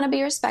I want to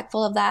be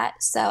respectful of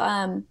that. So,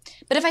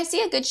 but if I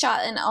see a good shot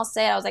and I'll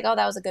say it, I was like, oh,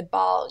 that was a good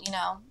ball,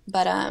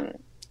 but,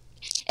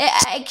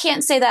 I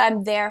can't say that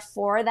I'm there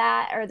for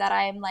that or that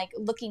I'm like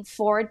looking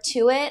forward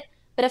to it.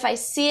 But if I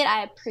see it,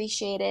 I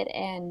appreciate it.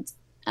 And,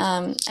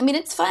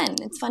 it's fun.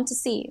 It's fun to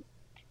see.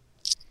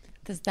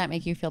 Does that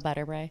make you feel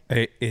better, Bray?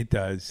 It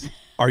does.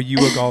 Are you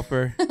a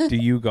golfer? Do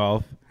you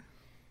golf?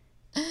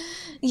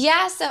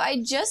 Yeah, so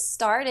I just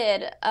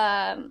started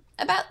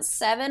about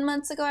 7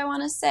 months ago, I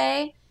want to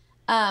say.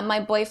 My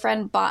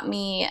boyfriend bought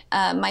me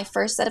my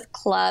first set of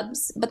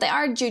clubs, but they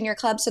are junior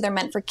clubs, so they're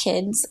meant for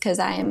kids because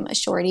I am a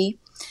shorty.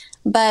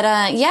 But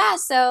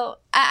so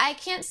I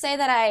can't say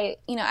that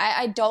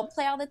I don't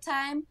play all the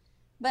time.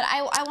 But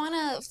I want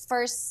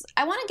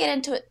to get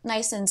into it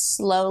nice and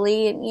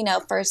slowly,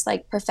 first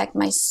like perfect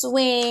my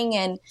swing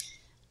and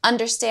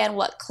understand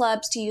what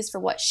clubs to use for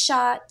what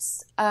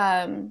shots.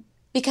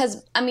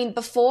 Because,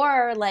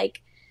 before,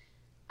 like,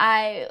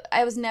 I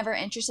was never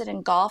interested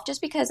in golf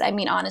just because,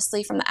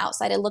 honestly, from the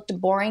outside, it looked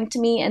boring to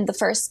me. And the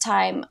first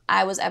time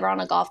I was ever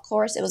on a golf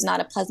course, it was not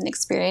a pleasant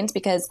experience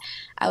because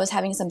I was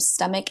having some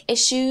stomach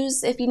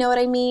issues, if you know what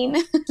I mean.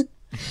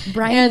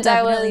 Brian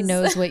definitely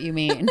knows what you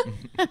mean.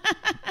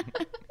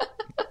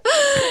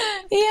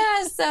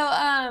 Yeah, so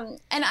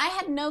and I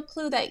had no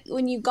clue that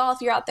when you golf,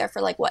 you're out there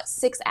for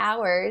 6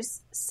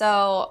 hours.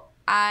 So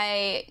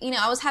I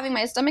was having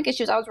my stomach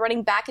issues. I was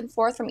running back and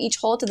forth from each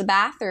hole to the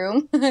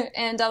bathroom,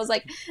 and I was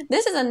like,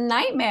 this is a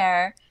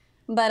nightmare.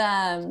 But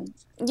I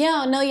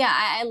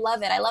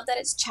love it. I love that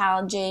it's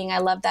challenging. I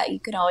love that you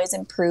can always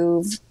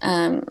improve,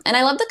 and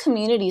I love the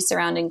community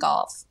surrounding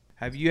golf.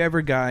 Have you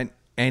ever got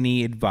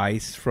any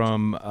advice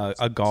from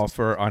a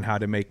golfer on how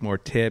to make more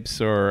tips,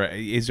 or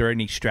is there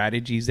any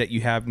strategies that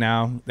you have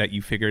now that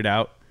you figured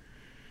out?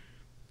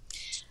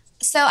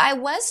 So I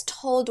was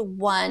told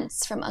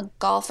once from a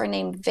golfer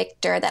named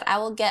Victor that I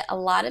will get a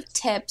lot of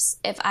tips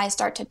if I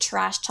start to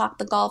trash talk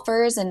the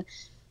golfers and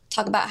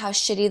talk about how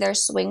shitty their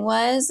swing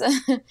was.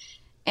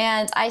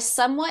 And I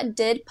somewhat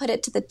did put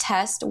it to the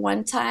test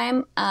one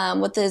time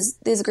with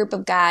this group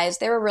of guys.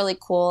 They were really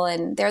cool,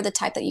 and they're the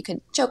type that you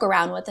could joke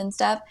around with and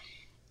stuff.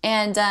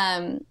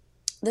 And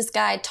this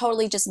guy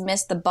totally just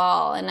missed the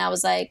ball. And I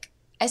was like,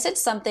 I said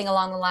something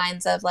along the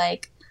lines of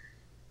like,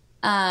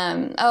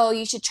 oh,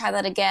 you should try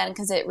that again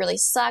because it really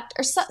sucked,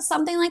 or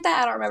something like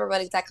that. I don't remember what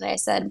exactly I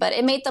said, but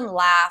it made them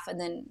laugh. And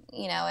then,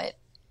 it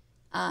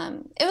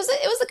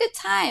was a good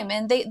time.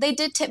 And they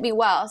did tip me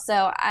well.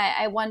 So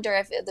I wonder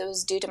if it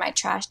was due to my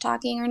trash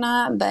talking or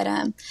not. But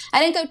I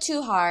didn't go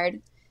too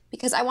hard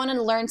because I wanted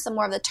to learn some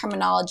more of the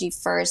terminology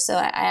first. So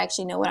I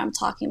actually know what I'm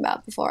talking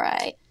about before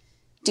I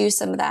do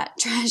some of that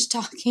trash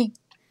talking.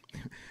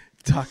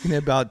 Talking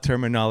about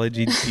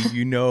terminology, do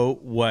you know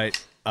what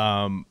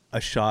a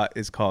shot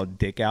is called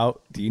dick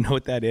out? Do you know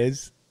what that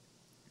is?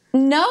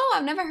 No,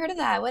 I've never heard of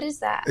that. What is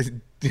that?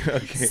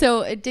 Okay.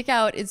 So a dick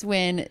out is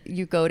when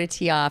you go to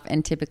tee off,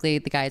 and typically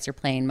the guys are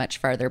playing much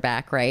farther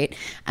back, right?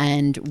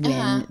 And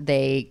when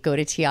they go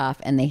to tee off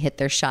and they hit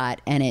their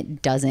shot and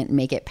it doesn't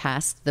make it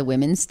past the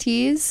women's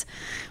tees,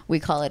 we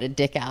call it a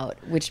dick out,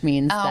 which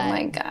means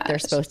that they're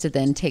supposed to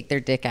then take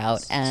their dick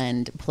out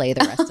and play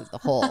the rest of the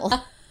hole.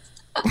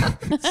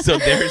 So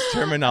there's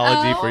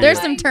terminology for you.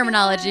 There's some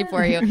terminology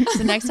for you.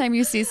 So next time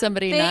you see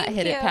somebody not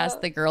hit it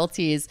past the girl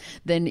tees,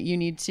 then you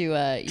need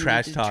to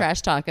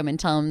trash talk them and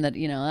tell them that,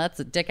 that's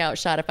a dick out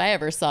shot if I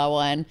ever saw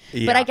one.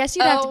 Yeah. But I guess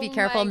you'd have to be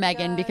careful,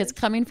 Megan, because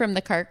coming from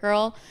the cart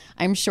girl,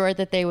 I'm sure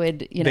that they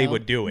would, they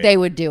would do it. They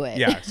would do it.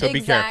 Yeah. So be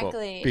careful.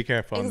 Be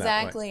careful on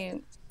exactly. that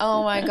one.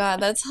 Oh my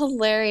God. That's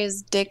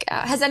hilarious. Dick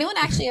out. Has anyone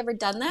actually ever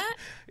done that?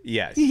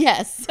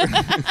 Yes.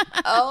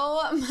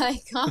 Oh my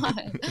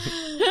God.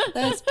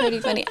 That's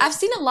pretty funny. I've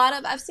seen a lot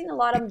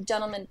of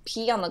gentlemen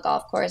pee on the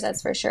golf course,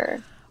 that's for sure.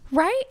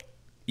 Right?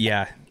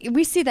 Yeah.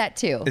 We see that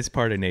too. It's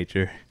part of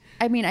nature.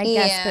 I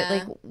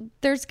guess, but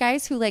there's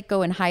guys who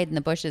go and hide in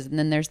the bushes, and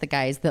then there's the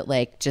guys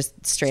that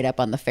just straight up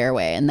on the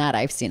fairway, and that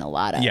I've seen a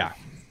lot of. Yeah.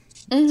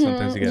 Mm-hmm.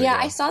 Sometimes you gotta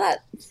go. I saw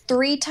that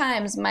 3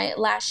 times my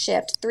last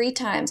shift. 3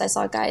 times I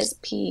saw guys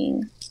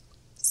peeing.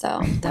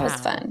 So that was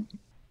fun.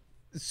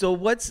 So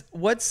what's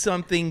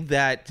something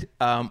that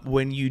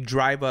when you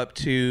drive up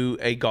to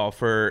a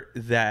golfer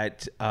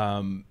that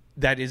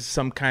that is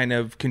some kind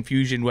of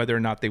confusion whether or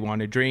not they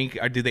want to drink?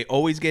 Or do they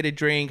always get a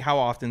drink? How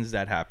often does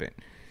that happen?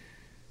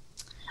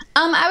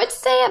 I would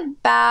say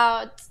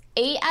about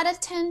 8 out of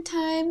 10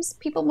 times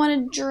people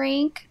want to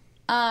drink.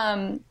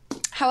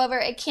 However,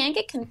 it can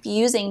get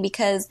confusing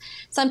because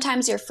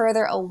sometimes you're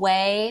further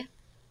away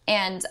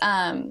and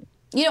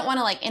you don't want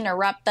to like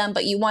interrupt them,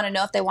 but you want to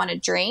know if they want to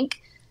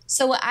drink.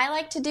 So what I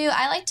like to do,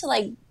 I like to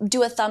like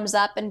do a thumbs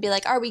up and be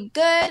like, are we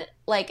good?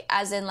 Like,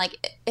 as in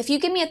like, if you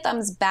give me a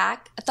thumbs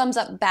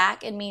up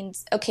back, it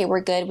means, okay,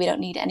 we're good. We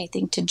don't need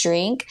anything to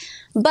drink.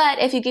 But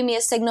if you give me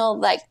a signal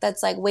like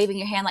that's like waving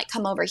your hand, like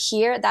come over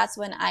here, that's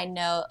when I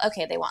know,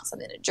 okay, they want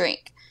something to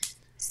drink.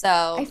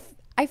 So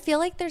I feel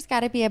like there's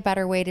got to be a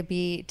better way to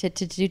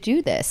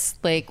do this.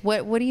 Like,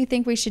 what do you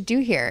think we should do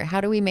here?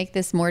 How do we make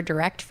this more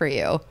direct for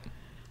you?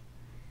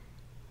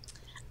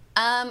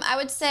 I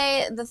would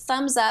say the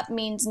thumbs up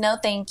means no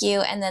thank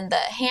you, and then the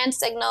hand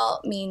signal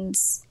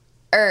means,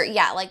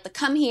 like the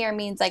come here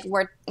means like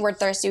we're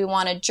thirsty, we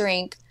want a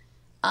drink.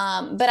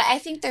 But I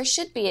think there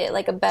should be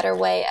like a better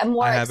way, a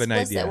more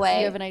explicit way.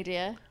 You have an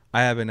idea?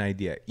 I have an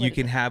idea. You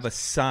can have a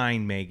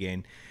sign,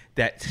 Megan,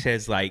 that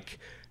says like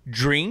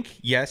drink,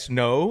 yes,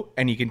 no,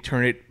 and you can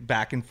turn it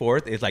back and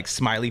forth. It's like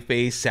smiley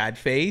face, sad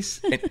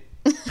face. and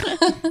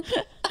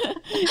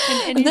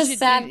the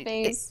sad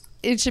face.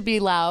 It should be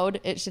loud.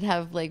 It should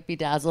have like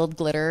bedazzled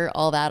glitter,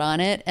 all that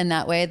on it. And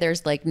that way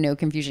there's like no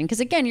confusion.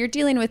 Because again, you're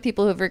dealing with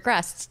people who've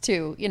regressed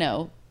to,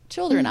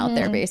 children out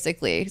there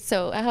basically.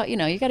 So,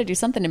 you got to do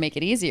something to make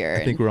it easier.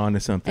 I think we're onto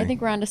something. I think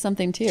we're onto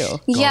something too.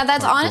 Yeah,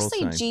 that's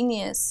honestly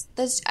genius.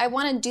 I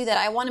want to do that.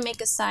 I want to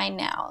make a sign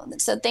now.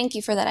 So thank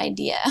you for that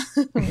idea.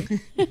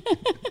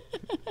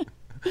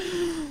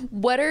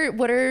 What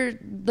are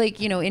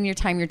like, in your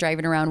time you're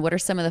driving around, what are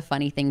some of the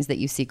funny things that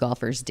you see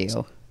golfers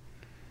do?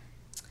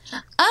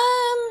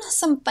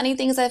 Some funny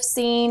things I've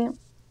seen.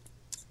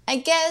 I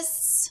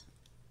guess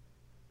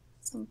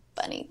some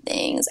funny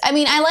things. I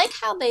mean, I like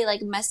how they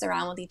like mess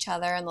around with each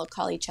other and they'll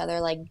call each other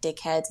like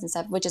dickheads and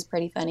stuff, which is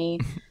pretty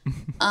funny.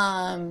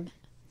 But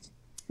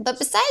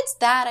besides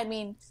that, I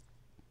mean,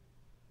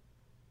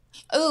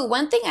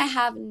 one thing I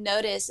have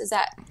noticed is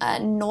that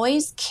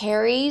noise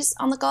carries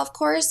on the golf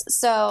course.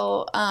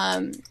 So,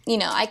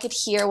 I could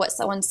hear what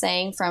someone's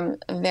saying from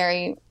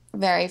very,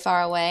 very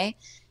far away.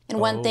 And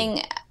one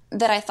thing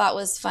that I thought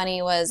was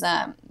funny was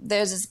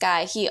there's this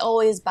guy, he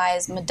always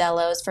buys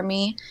Modelo's for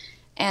me.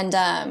 And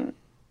I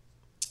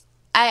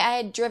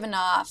had driven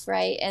off,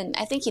 right? And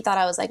I think he thought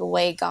I was like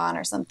way gone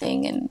or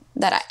something and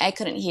that I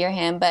couldn't hear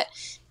him. But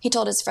he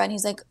told his friend,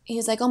 he's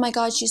like, oh my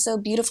God, she's so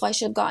beautiful. I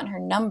should have gotten her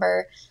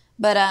number.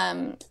 But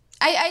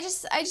I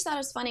just thought it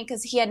was funny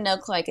because he had no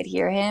clue I could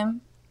hear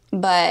him.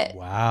 But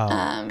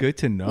wow, good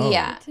to know.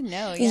 Yeah, good to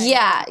know.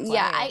 Yeah.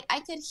 I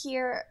could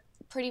hear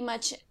pretty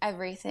much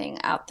everything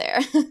out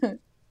there.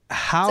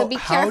 So be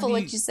careful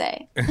what you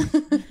say.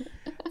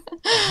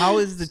 How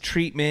is the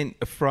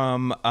treatment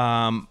from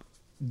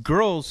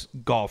girls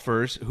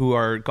golfers who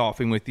are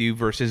golfing with you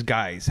versus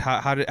guys?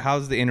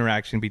 How's the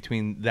interaction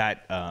between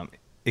that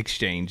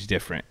exchange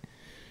different?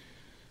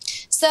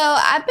 So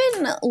I've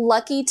been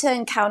lucky to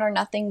encounter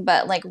nothing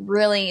but like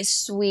really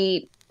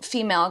sweet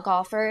female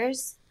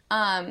golfers.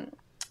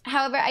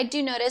 However, I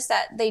do notice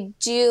that they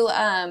do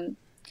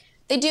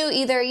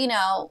either,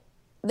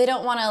 they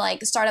don't want to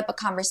like start up a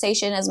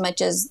conversation as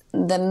much as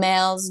the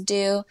males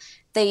do.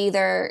 They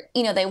either,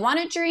 they want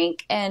to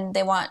drink and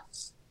they want,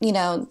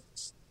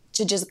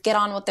 to just get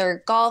on with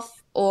their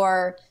golf,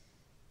 or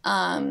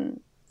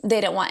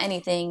they don't want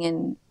anything,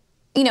 and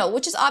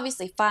which is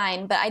obviously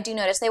fine, but I do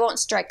notice they won't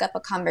strike up a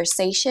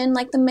conversation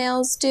like the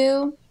males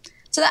do.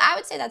 So I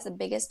would say that's the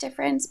biggest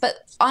difference. But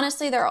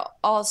honestly, they're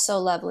all so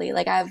lovely.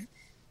 Like I've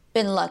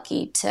been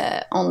lucky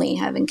to only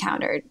have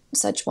encountered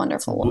such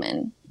wonderful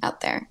women out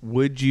there.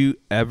 Would you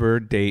ever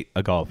date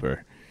a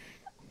golfer?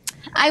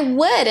 I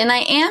would, and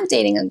I am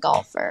dating a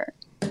golfer.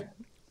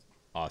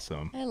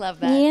 Awesome. I love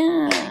that.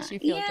 Yeah. That makes you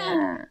feel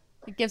good.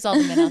 It gives all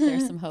the men out there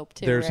some hope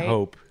too. There's right?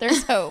 hope.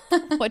 There's hope.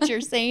 What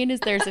you're saying is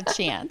there's a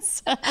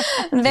chance.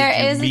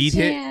 There is a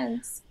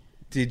chance.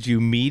 Did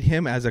you meet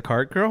him as a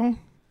cart girl?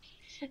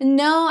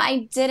 No,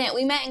 I didn't.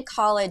 We met in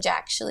college,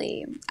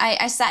 actually.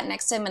 I sat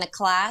next to him in a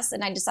class,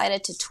 and I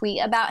decided to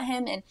tweet about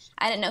him, and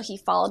I didn't know he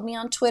followed me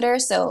on Twitter,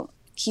 so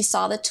he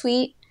saw the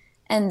tweet,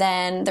 and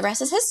then the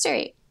rest is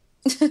history.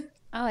 Oh,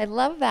 I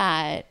love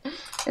that.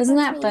 Isn't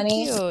That's that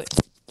really funny? Cute.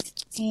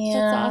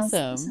 Yeah. That's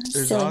awesome.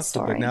 It's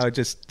awesome, but now it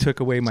just took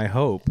away my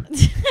hope.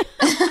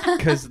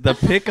 Because the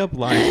pickup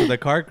line for the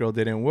cart girl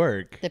didn't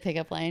work. The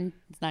pickup line,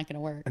 it's not going to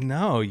work.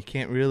 No, you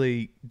can't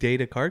really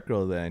date a cart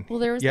girl then. Well,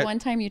 there was the one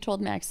time you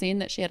told Maxine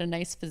that she had a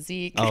nice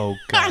physique. Oh,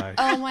 gosh.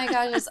 Oh, my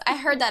gosh. I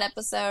heard that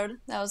episode.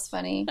 That was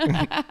funny.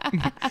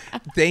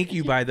 Thank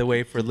you, by the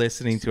way, for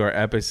listening to our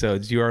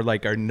episodes. You are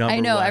like our number one. I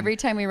know. Every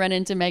time we run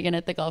into Megan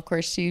at the golf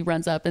course, she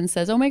runs up and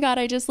says, oh, my God,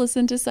 I just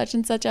listened to such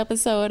and such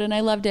episode, and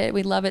I loved it.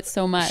 We love it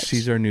so much.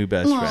 She's our new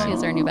best friend. She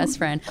is our new best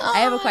friend. I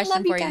have a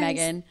question for you,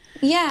 Megan.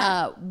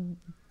 Yeah.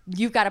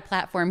 You've got a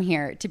platform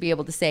here to be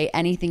able to say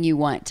anything you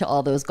want to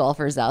all those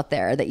golfers out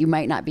there that you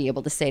might not be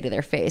able to say to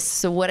their face.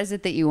 So what is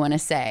it that you want to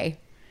say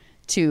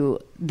to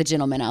the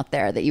gentlemen out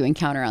there that you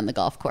encounter on the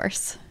golf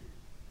course?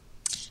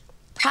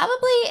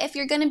 Probably if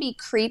you're going to be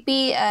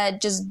creepy,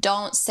 just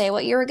don't say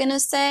what you were going to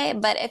say.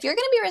 But if you're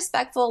going to be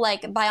respectful,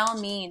 like, by all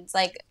means,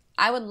 like,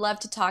 I would love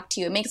to talk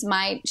to you. It makes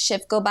my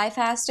shift go by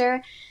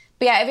faster.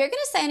 But yeah, if you're going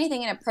to say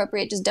anything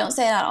inappropriate, just don't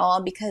say it at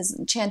all, because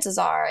chances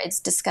are it's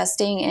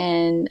disgusting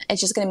and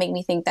it's just going to make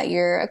me think that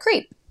you're a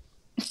creep.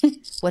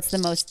 What's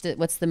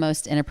the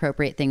most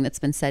inappropriate thing that's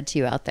been said to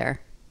you out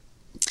there?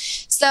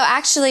 So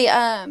actually,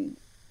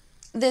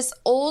 this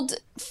old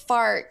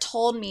fart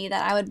told me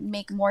that I would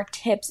make more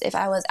tips if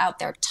I was out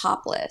there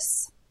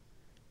topless.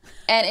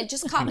 And it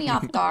just caught me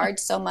off guard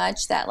so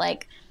much that,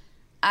 like,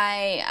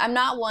 I'm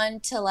not one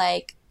to,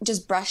 like,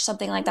 just brush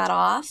something like that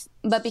off.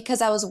 But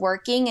because I was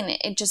working and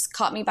it just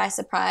caught me by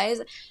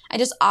surprise, I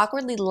just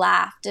awkwardly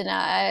laughed. And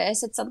I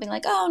said something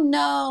like, oh,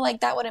 no,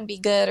 like, that wouldn't be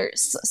good, or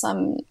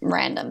some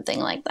random thing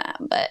like that.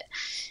 But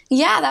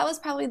yeah, that was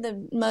probably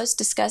the most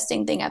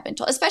disgusting thing I've been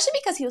told, especially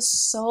because he was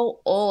so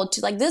old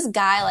too. Like, this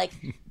guy, like,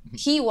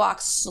 he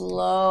walks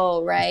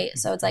slow, right?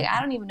 So it's like, I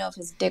don't even know if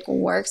his dick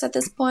works at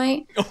this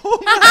point.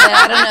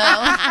 I don't know.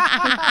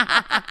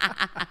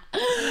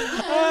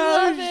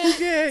 I love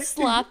it.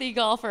 Slothy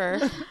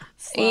golfer.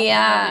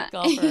 Yeah.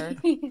 Golfer.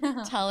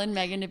 Yeah. Telling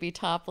Megan to be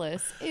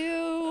topless.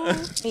 Ew.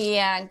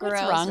 Yeah, gross.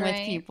 What's wrong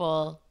with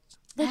people?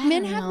 Like,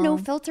 men have no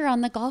filter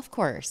on the golf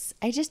course.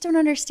 I just don't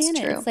understand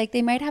it. It's like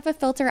they might have a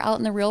filter out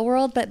in the real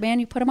world, but man,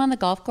 you put them on the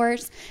golf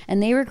course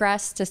and they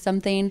regress to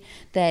something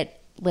that,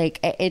 like,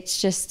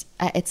 it's just,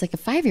 it's like a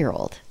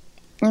 5-year-old.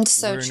 It's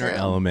so We're true. in our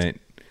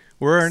element.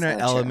 We're in So our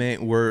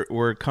element.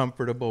 We're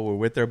comfortable. We're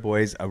with our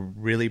boys. A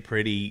really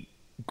pretty,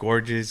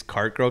 gorgeous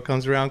cart girl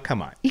comes around.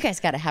 Come on. You guys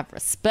got to have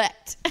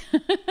respect.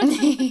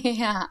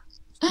 Yeah.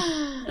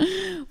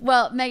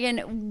 Well,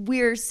 Megan,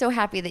 we're so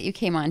happy that you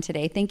came on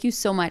today. Thank you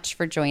so much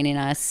for joining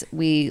us.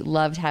 We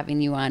loved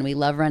having you on. We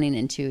love running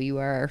into you. You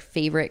are our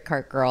favorite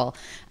cart girl,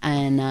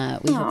 and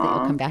we hope that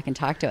you'll come back and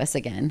talk to us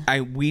again.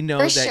 We know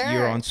that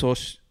you're on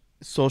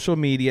social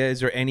media.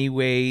 Is there any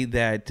way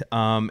that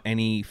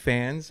any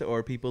fans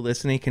or people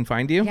listening can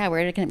find you? Yeah,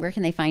 where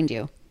can they find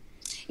you?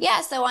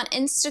 Yeah, so on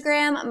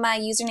Instagram, my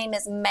username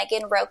is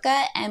Megan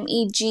Roca,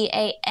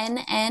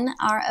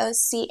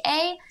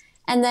 MEGANNROCA.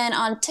 And then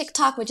on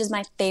TikTok, which is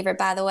my favorite,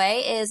 by the way,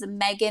 is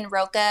Megan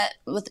Roca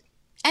with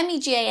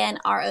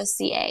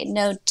MEGANROCA.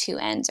 No 2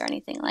 N's or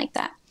anything like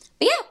that.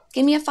 But yeah,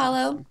 give me a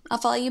follow. I'll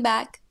follow you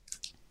back.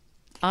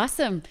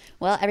 Awesome.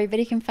 Well,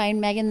 everybody can find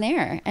Megan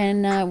there.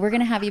 And we're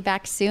going to have you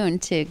back soon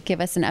to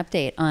give us an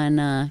update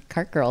on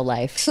cart girl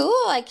life. Cool.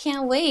 I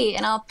can't wait.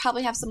 And I'll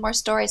probably have some more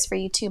stories for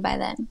you too by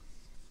then.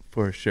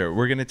 For sure.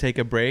 We're going to take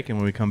a break, and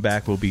when we come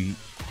back, we'll be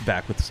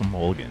back with some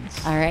mulligans.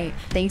 All right.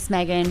 Thanks,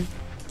 Megan.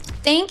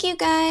 Thank you,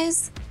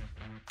 guys.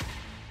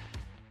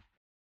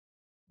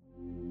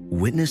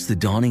 Witness the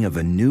dawning of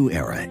a new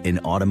era in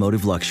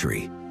automotive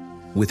luxury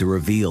with a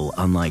reveal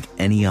unlike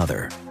any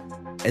other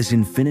as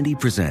Infiniti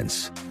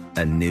presents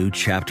a new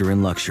chapter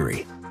in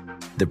luxury,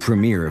 the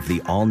premiere of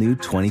the all-new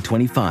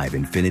 2025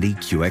 Infiniti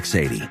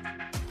QX80.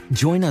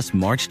 Join us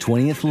March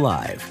 20th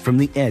live from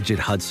the Edge at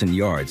Hudson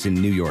Yards in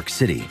New York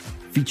City,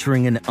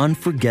 featuring an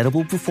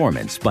unforgettable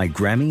performance by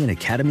Grammy and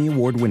Academy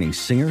Award-winning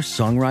singer,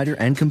 songwriter,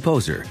 and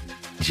composer,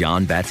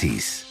 Jon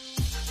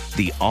Batiste.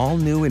 The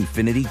all-new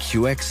Infiniti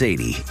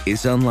QX80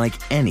 is unlike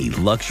any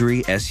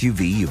luxury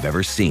SUV you've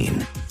ever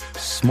seen.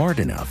 Smart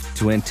enough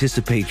to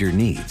anticipate your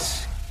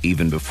needs,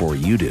 even before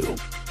you do.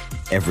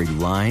 Every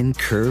line,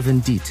 curve,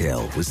 and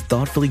detail was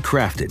thoughtfully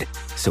crafted,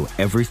 so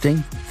everything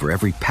for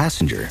every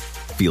passenger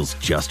feels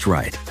just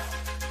right.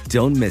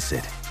 Don't miss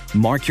it.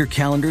 Mark your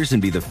calendars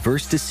and be the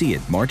first to see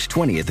it March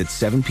 20th at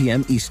 7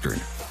 p.m. Eastern,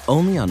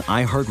 only on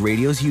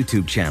iHeartRadio's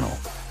YouTube channel.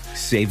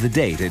 Save the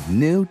date at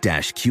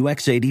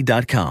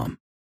new-QX80.com.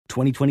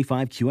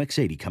 2025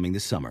 QX80 coming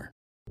this summer.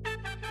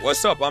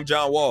 What's up? I'm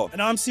John Wall.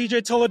 And I'm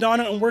CJ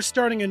Toledano, and we're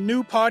starting a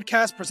new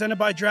podcast presented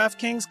by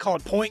DraftKings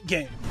called Point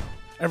Game.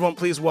 Everyone,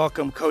 please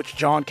welcome Coach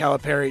John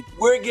Calipari.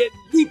 We're getting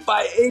beat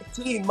by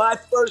 18. My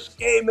first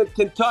game in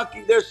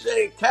Kentucky, they're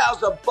saying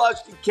Cal's a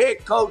bust. He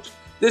can't coach.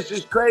 This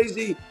is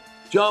crazy.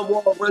 John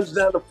Wall runs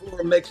down the floor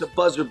and makes a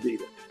buzzer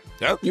beater.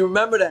 Yep. You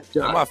remember that,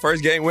 John? That's my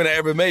first game win I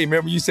ever made.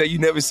 Remember you said you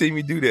never seen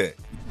me do that.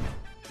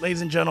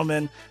 Ladies and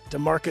gentlemen,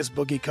 DeMarcus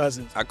Boogie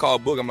Cousins. I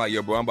called Boog. I'm like,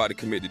 yo, bro, I'm about to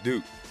commit to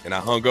Duke. And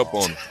I hung up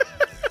on him.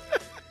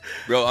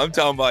 Bro, I'm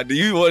talking about, do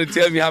you want to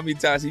tell me how many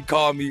times he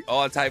called me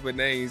all type of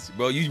names?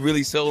 Bro, you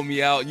really sold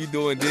me out. You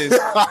doing this.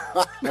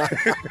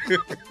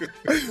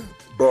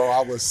 Bro,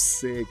 I was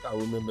sick. I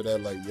remember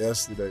that like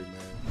yesterday,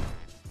 man.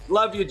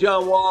 Love you,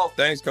 John Wall.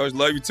 Thanks, Coach.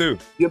 Love you, too.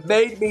 You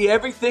made me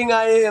everything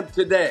I am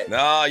today.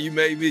 Nah, you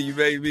made me. You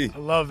made me. I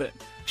love it.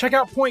 Check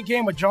out Point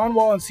Game with John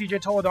Wall and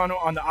CJ Toledano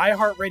on the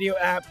iHeartRadio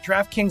app,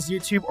 DraftKings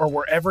YouTube, or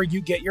wherever you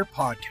get your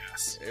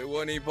podcasts. It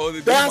wasn't even supposed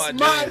to be That's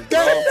my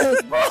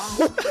dance,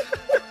 bro.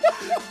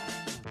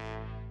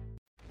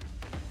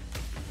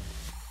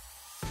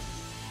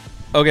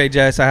 Okay,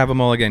 Jess, I have a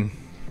mulligan.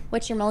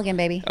 What's your mulligan,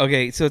 baby?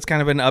 Okay, so it's kind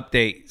of an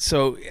update.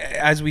 So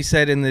as we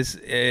said in this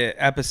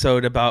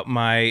episode about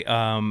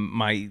my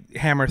my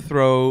hammer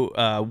throw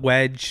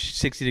wedge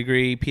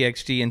 60-degree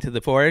PXG into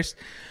the forest,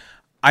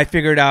 I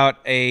figured out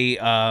a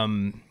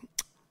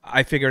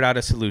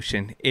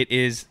solution.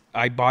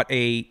 I bought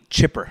a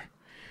chipper.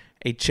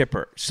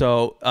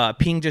 So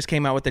Ping just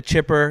came out with a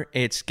chipper.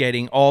 It's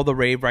getting all the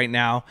rave right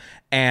now.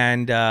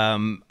 And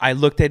I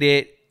looked at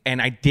it,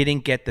 and I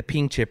didn't get the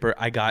Ping chipper.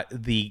 I got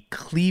the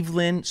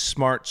Cleveland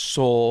Smart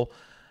Soul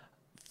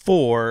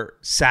 4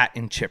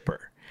 satin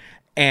chipper.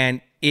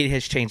 And it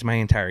has changed my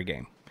entire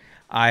game.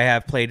 I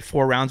have played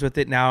 4 rounds with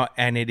it now,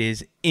 and it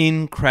is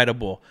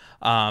incredible.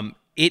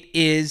 It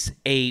is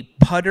a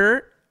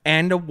putter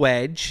and a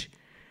wedge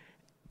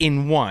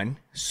in one.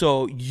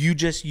 So you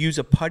just use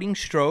a putting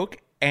stroke,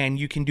 and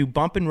you can do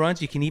bump and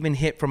runs. You can even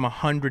hit from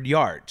 100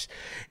 yards.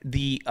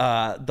 The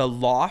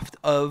loft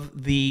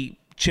of the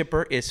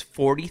chipper is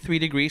 43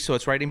 degrees, so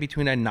it's right in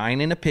between a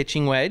 9 and a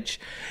pitching wedge.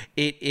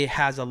 It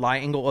has a lie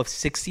angle of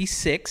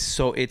 66,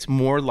 so it's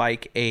more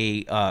like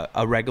a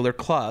regular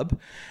club.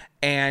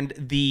 And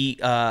the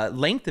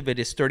length of it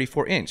is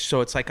 34 inch,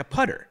 so it's like a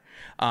putter.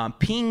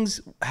 Ping's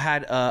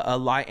had a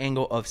lie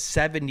angle of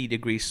 70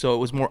 degrees, so it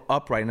was more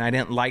upright, and I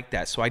didn't like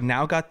that. So I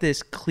now got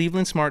this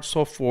Cleveland Smart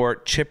Soul 4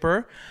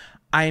 chipper.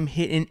 I am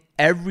hitting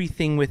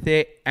everything with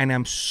it, and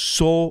I'm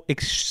so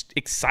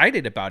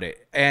excited about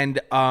it. And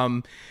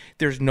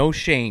there's no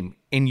shame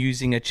in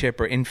using a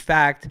chipper. In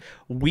fact,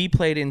 we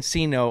played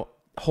Encino,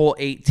 hole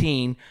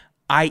 18.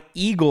 I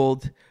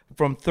eagled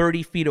from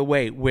 30 feet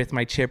away with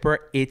my chipper.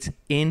 It's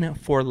in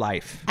for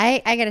life.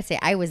 I got to say,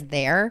 I was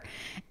there,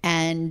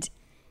 and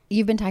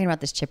you've been talking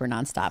about this chipper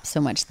nonstop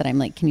so much that I'm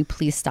like, can you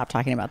please stop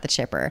talking about the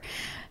chipper?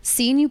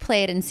 Seeing you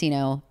play at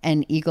Encino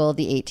and eagle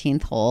the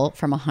 18th hole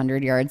from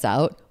 100 yards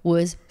out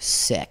was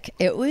sick.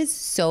 It was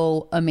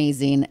so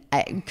amazing.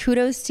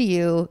 Kudos to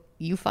you.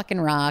 You fucking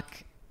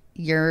rock.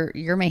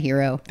 You're my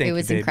hero. Thank it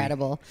was you, baby.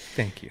 Incredible.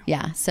 Thank you.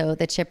 Yeah. So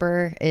the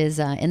chipper is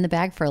in the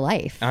bag for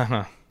life.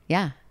 Uh-huh.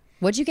 Yeah.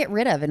 What'd you get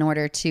rid of in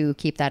order to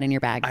keep that in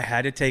your bag? I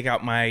had to take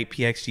out my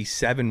PXG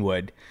 7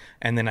 wood,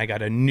 and then I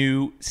got a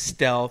new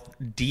Stealth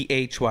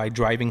DHY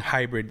driving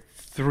hybrid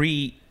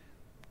 3.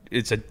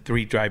 It's a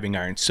 3 driving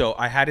iron. So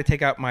I had to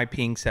take out my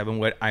Ping 7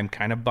 wood. I'm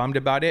kind of bummed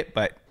about it,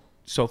 but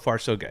so far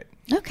so good.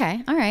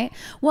 Okay. All right.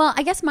 Well,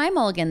 I guess my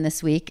mulligan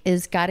this week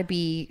is got to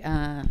be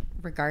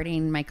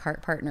regarding my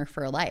kart partner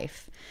for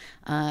life.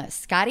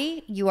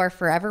 Scotty, you are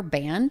forever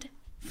banned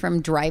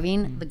from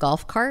driving the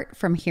golf cart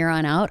from here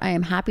on out. I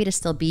am happy to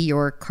still be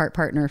your kart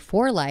partner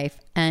for life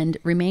and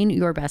remain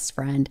your best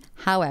friend.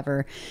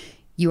 However,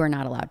 you are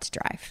not allowed to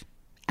drive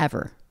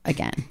ever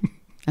again.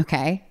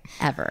 Okay?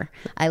 Ever.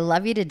 I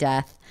love you to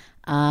death.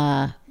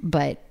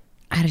 But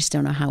I just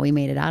don't know how we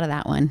made it out of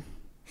that one.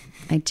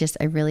 I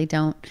really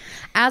don't.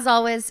 As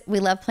always, we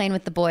love playing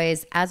with the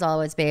boys. As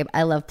always, babe,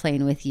 I love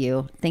playing with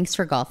you. Thanks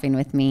for golfing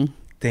with me.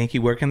 Thank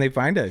you. Where can they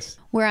find us?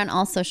 We're on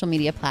all social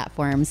media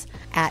platforms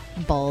at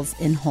Balls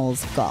in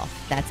Holes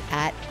Golf. That's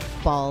at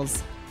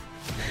Balls.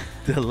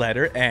 The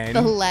letter N.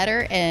 The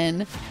letter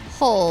N.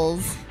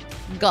 Holes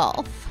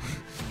Golf.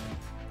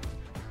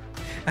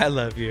 I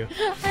love you.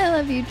 I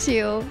love you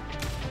too.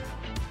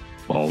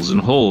 Balls and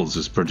Holes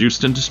is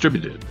produced and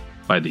distributed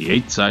by the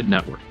 8 Side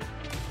Network.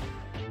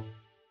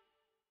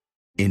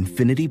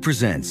 Infiniti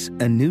presents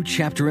a new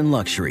chapter in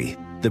luxury,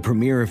 the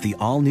premiere of the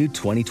all-new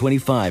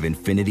 2025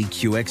 Infiniti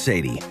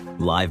QX80,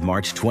 live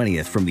March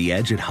 20th from the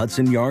Edge at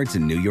Hudson Yards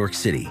in New York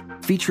City,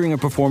 featuring a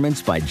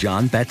performance by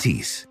John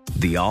Batiste.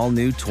 The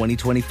all-new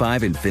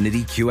 2025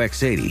 Infiniti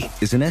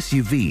QX80 is an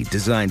SUV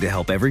designed to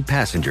help every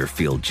passenger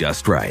feel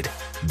just right.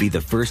 Be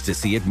the first to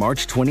see it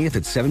March 20th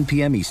at 7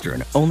 p.m.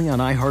 Eastern, only on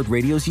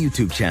iHeartRadio's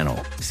YouTube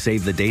channel.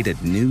 Save the date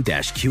at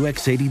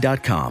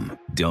new-QX80.com.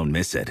 Don't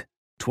miss it.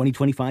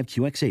 2025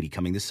 QX80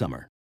 coming this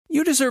summer.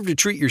 You deserve to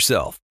treat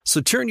yourself,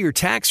 so turn your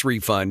tax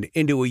refund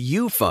into a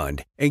U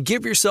fund and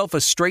give yourself a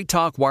Straight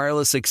Talk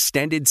Wireless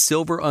Extended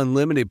Silver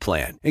Unlimited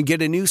plan and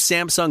get a new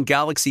Samsung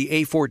Galaxy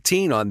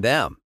A14 on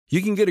them.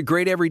 You can get a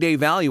great everyday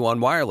value on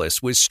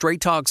wireless with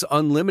Straight Talk's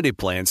Unlimited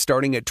plan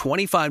starting at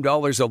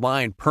 $25 a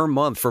line per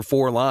month for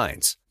 4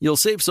 lines. You'll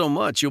save so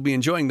much you'll be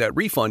enjoying that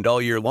refund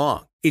all year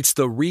long. It's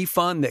the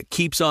refund that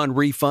keeps on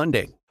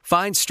refunding.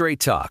 Find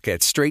Straight Talk at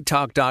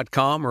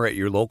straighttalk.com or at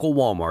your local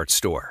Walmart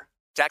store.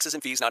 Taxes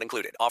and fees not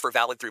included. Offer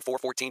valid through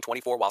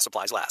 4/14/24 while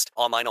supplies last.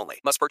 Online only.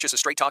 Must purchase a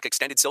Straight Talk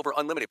Extended Silver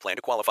Unlimited plan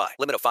to qualify.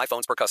 Limit of 5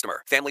 phones per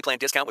customer. Family plan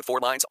discount with 4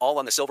 lines all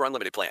on the Silver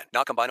Unlimited plan.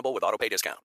 Not combinable with auto pay discount.